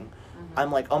Awakening,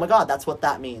 I'm like, oh my god, that's what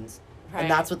that means. Right.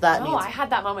 And that's what that means. No, I had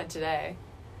that moment today.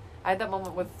 I had that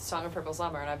moment with Song of Purple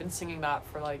Summer, and I've been singing that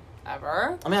for, like,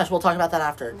 ever. Oh my gosh, we'll talk about that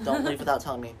after. Don't leave without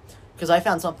telling me. Because I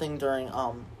found something during,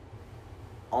 All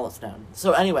That's Known.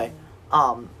 So anyway,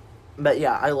 but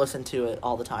yeah, I listen to it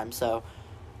all the time, so...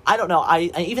 I don't know,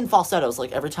 I even falsettos,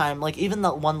 like, every time, like, even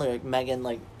the one lyric, Megan,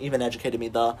 like, even educated me,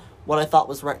 what I thought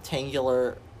was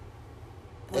rectangular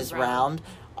is round.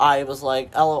 I was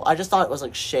like, I just thought it was,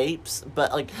 like, shapes,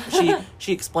 but, like,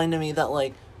 she explained to me that,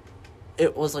 like,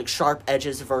 it was, like, sharp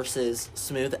edges versus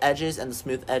smooth edges, and the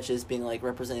smooth edges being, like,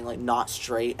 representing, like, not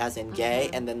straight as in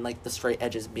gay, and then, like, the straight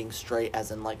edges being straight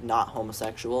as in, like, not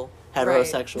homosexual,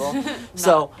 heterosexual.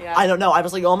 So, yeah. I don't know, I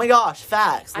was like, oh my gosh,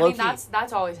 facts, I mean,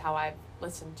 that's always how I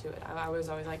listened to it. I was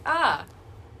always like, I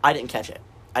didn't catch it.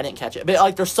 But,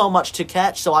 like, there's so much to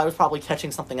catch, so I was probably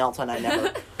catching something else, and I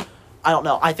never... I don't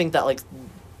know. I think that, like...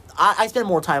 I spend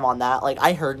more time on that. Like,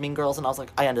 I heard Mean Girls, and I was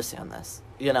like, I understand this.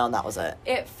 You know, and that was it.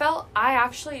 It felt...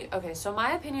 Okay, so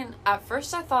my opinion... At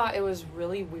first, I thought it was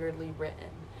really weirdly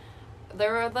written.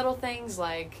 There were little things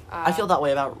like... I feel that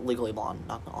way about Legally Blonde,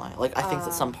 not gonna lie. Like, I think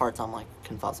that some parts I'm, like,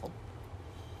 confuzzled.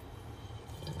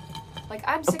 Like,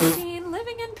 I'm 16,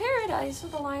 living in paradise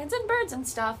with the lions and birds and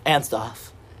stuff. And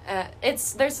stuff.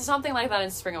 There's something like that in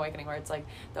Spring Awakening where it's like,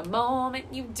 the moment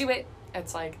you do it,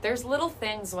 it's like, there's little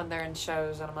things when they're in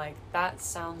shows, and I'm like, that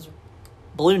sounds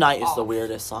Blue Night is the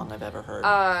weirdest song I've ever heard.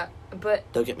 But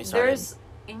don't get me started. There's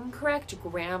incorrect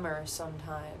grammar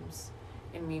sometimes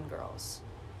in Mean Girls.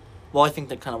 Well, I think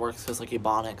that kind of works because, like,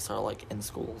 Ebonics are, like, in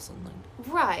schools and,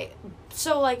 like... Right.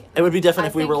 So, like... It would be different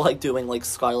if we were, like, doing, like,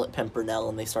 Scarlet Pimpernel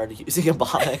and they started using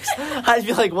Ebonics. I'd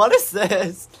be like, what is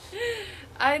this?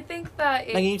 I think that...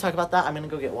 Can you talk about that? I'm gonna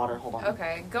go get water. Hold on.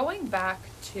 Okay. Going back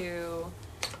to...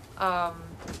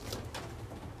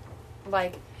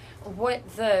 like, what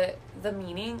the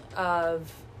meaning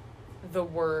of the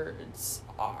words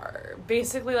are.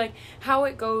 Basically, like, how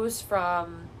it goes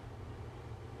from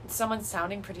someone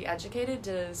sounding pretty educated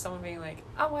to someone being like,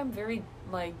 oh, I'm very,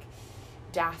 like,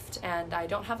 daft and I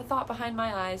don't have a thought behind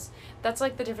my eyes. That's,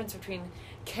 like, the difference between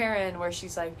Karen, where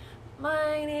she's like,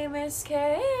 my name is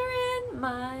Karen,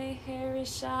 my hair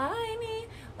is shiny.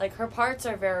 Like, her parts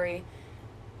are very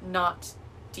not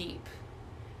deep.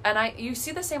 And you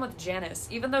see the same with Janice.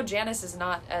 Even though Janice is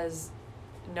not as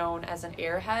known as an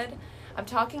airhead, I'm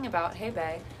talking about, hey,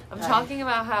 bae, talking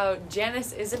about how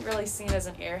Janice isn't really seen as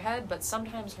an airhead, but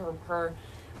sometimes her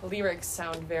lyrics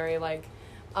sound very, like,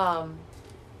 not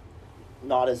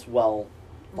as well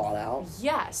thought out.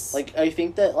 Yes. Like, I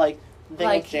think that, like, the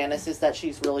thing with Janice is that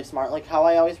she's really smart, like, how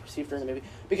I always perceived her in the movie.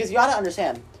 Because you gotta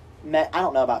understand, I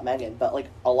don't know about Megan, but, like,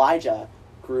 Elijah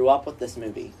grew up with this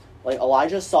movie. Like,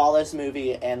 Elijah saw this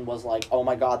movie and was like, oh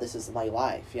my god, this is my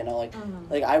life, you know? Like,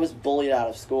 like, I was bullied out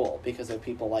of school because of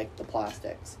people like the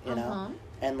Plastics, you know?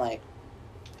 And, like,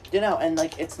 you know, and,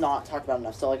 like, it's not talked about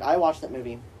enough. So, like, I watched that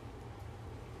movie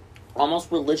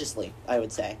almost religiously, I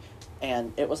would say.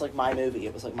 And it was, like, my movie.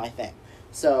 It was, like, my thing.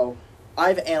 So,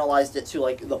 I've analyzed it to,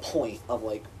 like, the point of,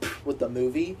 like, with the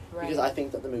movie. Right. Because I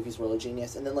think that the movie's really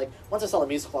genius. And then, like, once I saw the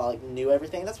musical, I, like, knew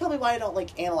everything. That's probably why I don't,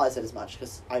 like, analyze it as much.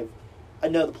 Because I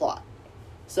know the plot.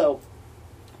 So,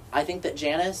 I think that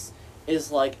Janice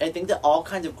is, like, I think that all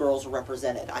kinds of girls are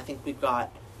represented. I think we've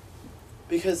got,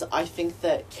 because I think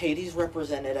that Katie's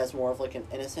represented as more of, like, an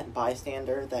innocent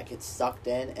bystander that gets sucked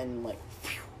in and, like,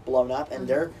 blown up.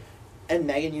 And and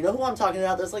Megan, you know who I'm talking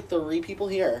about? There's, like, 3 people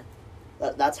here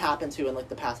that's happened to in, like,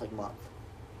 the past, like, month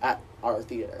at our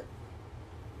theater.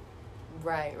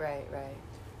 Right.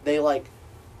 They, like,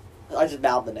 I just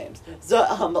mouthed the names. So,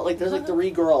 but, like, there's, like,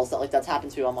 3 girls that, like, that's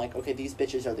happened to. I'm like, okay, these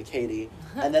bitches are the Katie.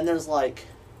 And then there's, like,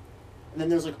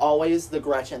 always the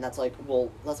Gretchen that's, like, well,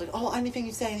 that's, like, oh, anything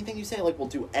you say, like, we'll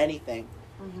do anything.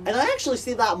 And I actually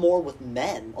see that more with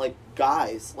men, like,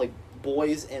 guys, like,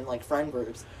 boys in, like, friend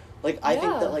groups. Like, I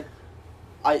think that, like,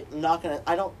 I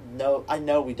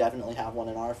know we definitely have one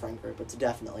in our friend group. It's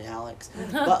definitely Alex.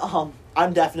 But,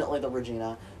 I'm definitely the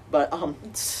Regina. But,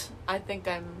 I think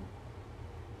I'm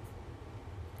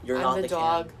not the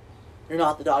dog. You're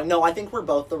not the dog. No, I think we're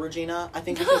both the Regina. I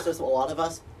think because there's a lot of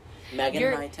us. Megan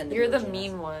and I tend to You're be the Regina's.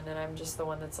 mean one, and I'm just the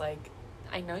one that's like,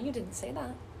 I know you didn't say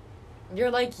that.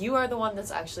 You're like, you are the one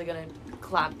that's actually gonna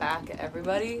clap back at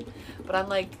everybody, but I'm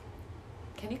like,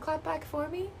 can you clap back for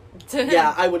me?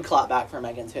 Yeah, I would clap back for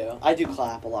Megan too. I do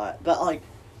clap a lot, but like,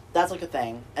 that's like a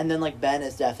thing. And then like Ben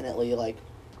is definitely like,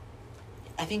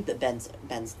 I think that Ben's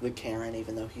the Karen,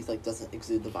 even though he's like doesn't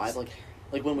exude the vibe.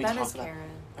 Like when we Ben talk is about Karen.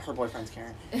 her boyfriend's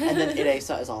Karen, and then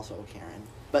Idesa is also a Karen.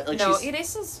 But like No, she's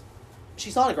Idesa's.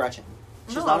 not a Gretchen.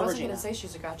 She's No, not I a wasn't Regina. gonna say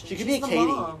she's a Gretchen. She could She's be a the Katie.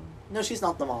 mom. No, she's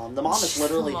not the mom. The mom is She's the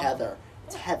literally mom. Heather.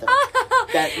 It's Heather.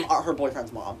 Her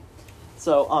boyfriend's mom.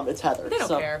 So it's Heather. They don't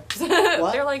so, care.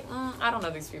 What? They're like, I don't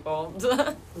know these people.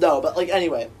 No, but like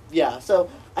anyway, yeah. So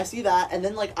I see that, and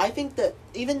then like I think that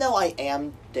even though I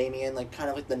am Damien, like kind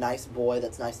of like the nice boy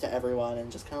that's nice to everyone,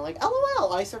 and just kind of like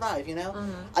LOL, I survive, you know.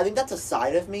 I think that's a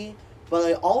side of me, but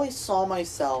I always saw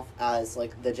myself as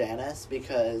like the Janice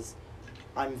because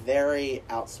I'm very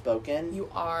outspoken. You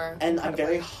are. And I'm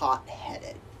very incredibly.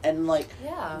 hot-headed, and like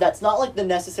Yeah. that's not like the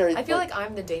necessary. I feel like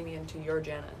I'm the Damien to your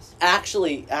Janice.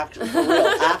 Actually, for real,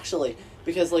 actually,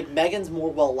 because like Megan's more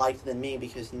well liked than me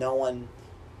because no one's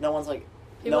like,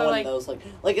 People no are one like, knows like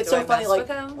it's "Do so I funny mess like with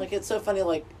him?" like it's so funny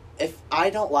like if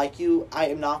I don't like you,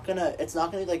 it's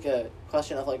not gonna be like a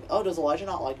question of like, oh, does Elijah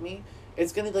not like me?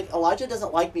 It's gonna be like Elijah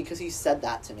doesn't like me because he said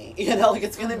that to me, you know, like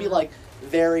it's gonna be like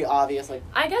very obvious. Like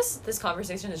I guess this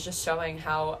conversation is just showing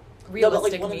how No, but,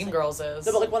 like, realistic what I'm Mean saying- Girls is.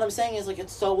 No, but like what I'm saying is like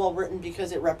it's so well written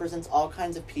because it represents all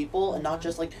kinds of people and not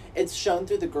just like it's shown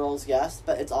through the girls, yes,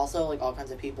 but it's also like all kinds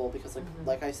of people because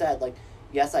like I said, like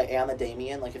yes, I am a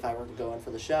Damien, like if I were to go in for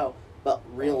the show, but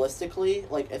realistically,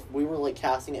 like if we were like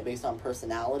casting it based on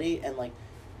personality and like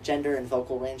gender and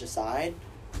vocal range aside,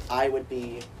 I would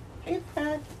be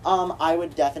I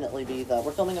would definitely be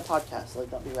we're filming a podcast, so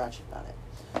like don't be ratchet about it.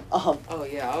 Oh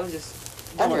yeah, I was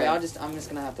just. Don't worry, I'm just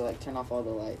gonna have to like turn off all the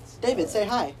lights. David, say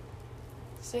hi.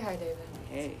 Say hi, David.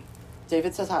 Hey.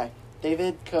 David says hi.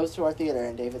 David goes to our theater,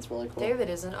 and David's really cool. David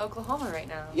is in Oklahoma right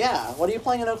now. Yeah, what are you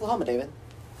playing in Oklahoma, David?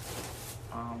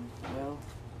 Well.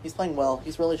 He's playing Will.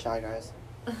 He's really shy, guys.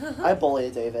 I bully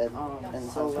David. And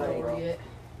so like.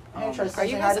 Hey, Tristan, Are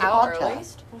you say hi guys to the out podcast. early?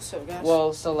 What's up, guys?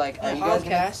 Well, so like, are you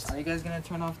Podcast. guys gonna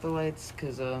turn off the lights?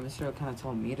 Cause Mr. kind of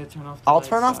told me to turn off. The I'll lights,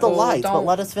 turn off so the I- lights, but don't-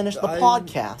 let us finish the I-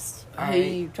 podcast.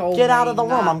 He told Get me out of the room.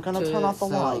 not I'm gonna to- turn off the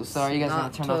So lights. are you guys gonna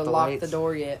not turn to off the lock lights? the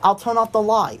door yet. I'll turn off the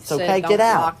lights, Said okay? don't Get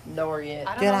out. Lock the door yet.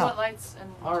 I don't Get know out. what lights and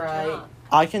All to turn right. on.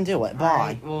 I can do it. Bye.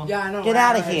 Alright, well, Yeah, I know. Get right,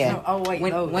 outta right. here. So- oh wait,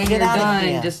 when no. when Get you're outta done,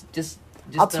 here. just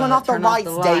I'll turn off the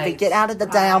lights, David. Get out of the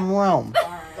damn room.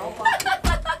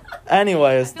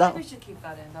 Anyways, I feel like that we should keep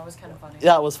that in. That was kind of funny.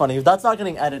 that was funny. That's not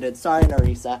getting edited. Sorry,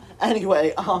 Narisa.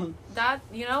 Anyway, That,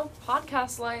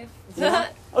 podcast life. yeah.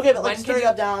 Okay, but When like can straight you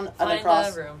up, down, and find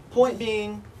across. a room? Point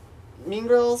being, Mean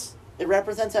Girls, it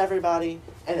represents everybody,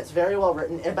 and it's very well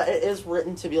written, but it is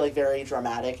written to be, like, very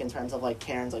dramatic in terms of, like,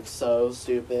 Karen's, like, so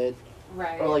stupid,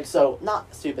 Right. or, like, so,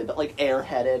 not stupid, but, like,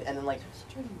 airheaded, and then, like,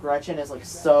 Gretchen is, like,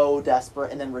 so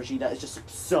desperate, and then Regina is just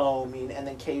so mean, and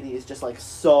then Katie is just, like,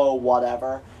 so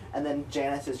whatever, and then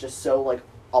Janice is just so, like,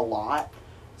 a lot.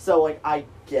 So, like, I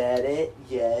get it,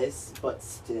 yes, but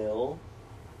still,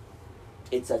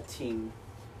 it's a team.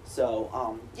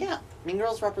 So, yeah, Mean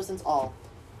Girls represents all.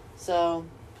 So,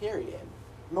 period.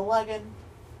 Mulligan.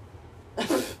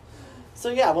 So,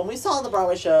 yeah, when we saw the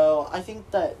Broadway show, I think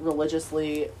that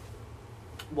religiously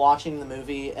watching the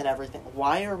movie and everything.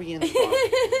 Why are we in the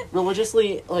dark?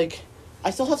 Religiously, like,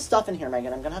 I still have stuff in here,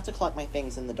 Megan. I'm gonna have to collect my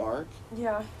things in the dark.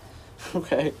 Yeah.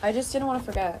 Okay. I just didn't want to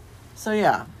forget. So,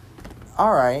 yeah.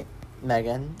 Alright,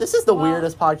 Megan. This is the Well,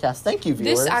 weirdest podcast. Thank you,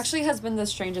 viewers. This actually has been the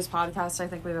strangest podcast I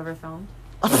think we've ever filmed.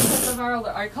 Because of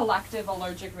our collective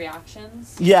allergic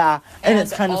reactions. Yeah, and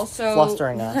it's kind also, of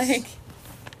flustering us. Like,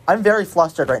 I'm very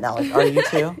flustered right now. Like, are you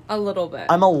too? a little bit.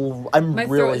 I'm My throat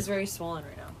really is very swollen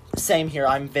right now. same here.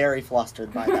 I'm very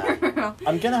flustered by that.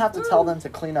 I'm gonna have to tell them to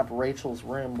clean up Rachel's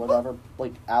room, whatever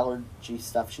like allergy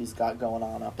stuff she's got going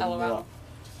on up in LOL. there.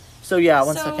 So yeah,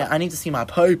 one So- second. I need to see my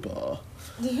paper.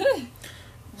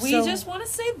 We So- just want to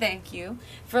say thank you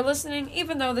for listening,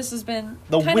 even though this has been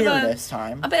The kind weirdest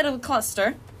time. of a bit of a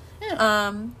cluster.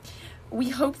 Yeah. We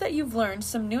hope that you've learned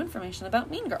some new information about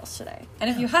Mean Girls today. And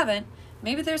if you haven't,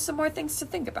 maybe there's some more things to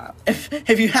think about.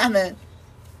 If you haven't,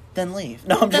 then leave.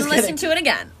 No, I'm Then just listen kidding. to it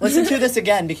again. Listen to this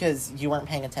again because you weren't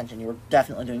paying attention. You were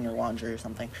definitely doing your laundry or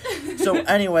something. So,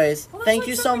 anyways, Well, that's thank like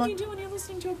you so something much. you do when you're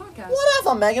listening to a podcast.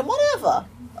 Whatever, Megan, whatever.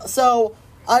 So,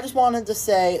 I just wanted to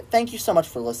say thank you so much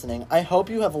for listening. I hope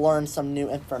you have learned some new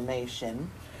information.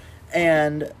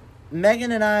 And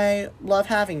Megan and I love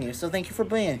having you, so thank you for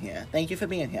being here. Thank you for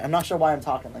being here. I'm not sure why I'm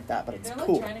talking like that, but it's They're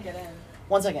cool. like trying to get in.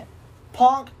 One second.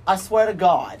 Punk, I swear to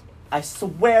God. 1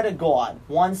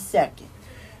 second.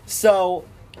 So,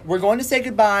 we're going to say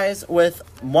goodbyes with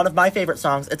one of my favorite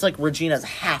songs. It's like Regina's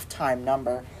halftime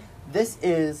number. This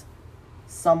is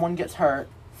Someone Gets Hurt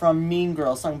from Mean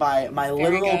Girls, sung by my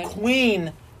literal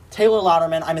queen, Taylor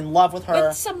Louderman. I'm in love with her.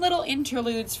 With some little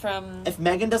interludes from... If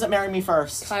Megan Doesn't Marry Me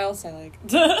First. Kyle Selig.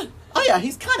 Oh yeah,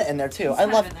 he's kind of in there too. I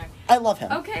love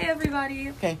him. Okay, everybody.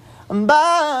 Okay.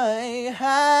 Bye.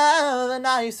 Have a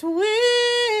nice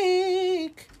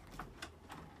week.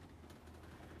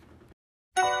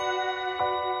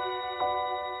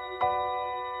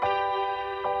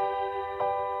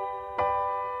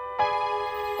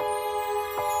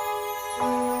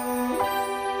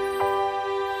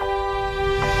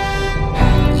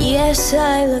 Yes,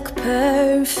 I look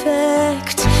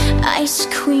perfect. Ice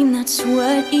queen, that's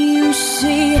what you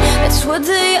see. That's what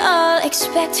they all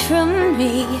expect from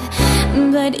me.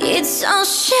 But it's all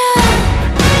shit.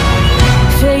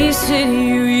 Face it,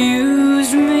 you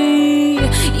used me.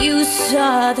 You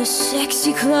saw the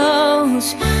sexy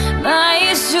clothes,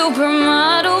 my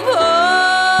supermodel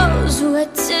pose.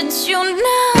 What did you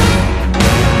know?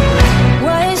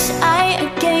 Was I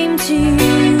a game to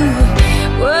you?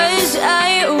 Was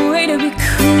I a way to be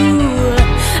cool?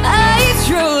 I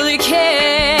truly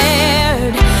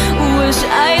cared. Was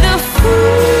I the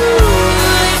fool?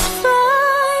 It's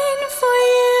fine for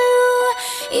you.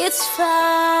 It's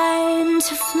fine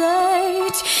to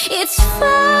flirt. It's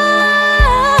fine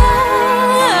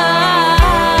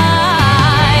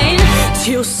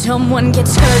till someone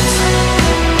gets hurt.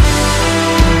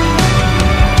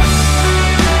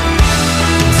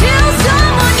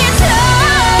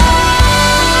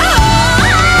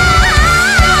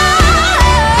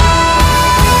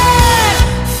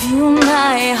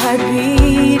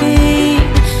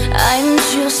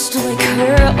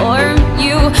 Or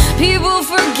you. People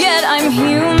forget I'm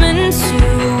human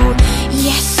too.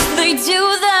 Yes, they do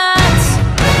that.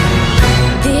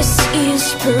 This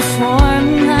is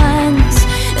performance.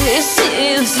 This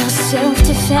is a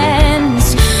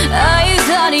self-defense. I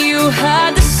thought you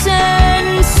had the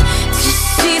sense to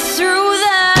see through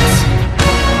that.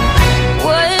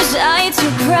 Was I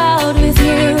too proud with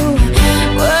you?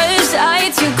 Was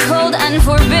I too cold and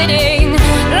forbidding?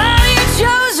 That you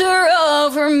chose her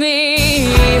over me?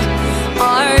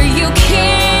 Are you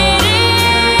kidding?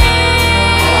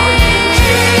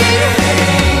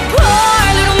 Poor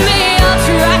little me, I'll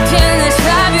trapped in this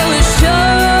fabulous show.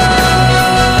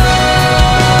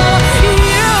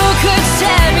 You could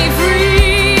set me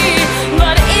free,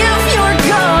 but if you're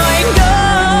going, go.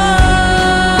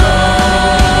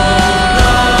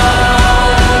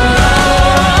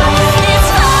 It's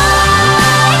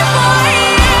fine for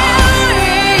you.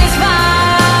 It's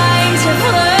fine to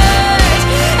flirt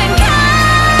and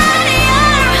cut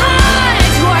your heart.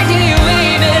 Why do you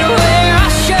even wear a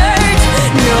shirt?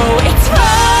 No, it's fine.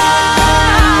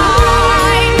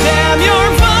 Damn,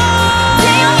 you're fine.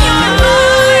 Damn, you're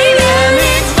fine. And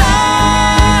it's fine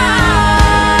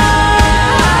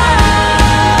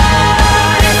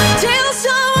till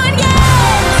someone gets.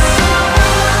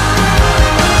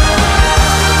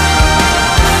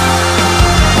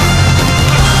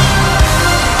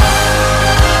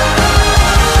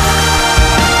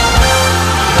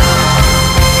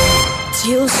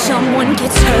 Till someone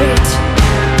gets hurt.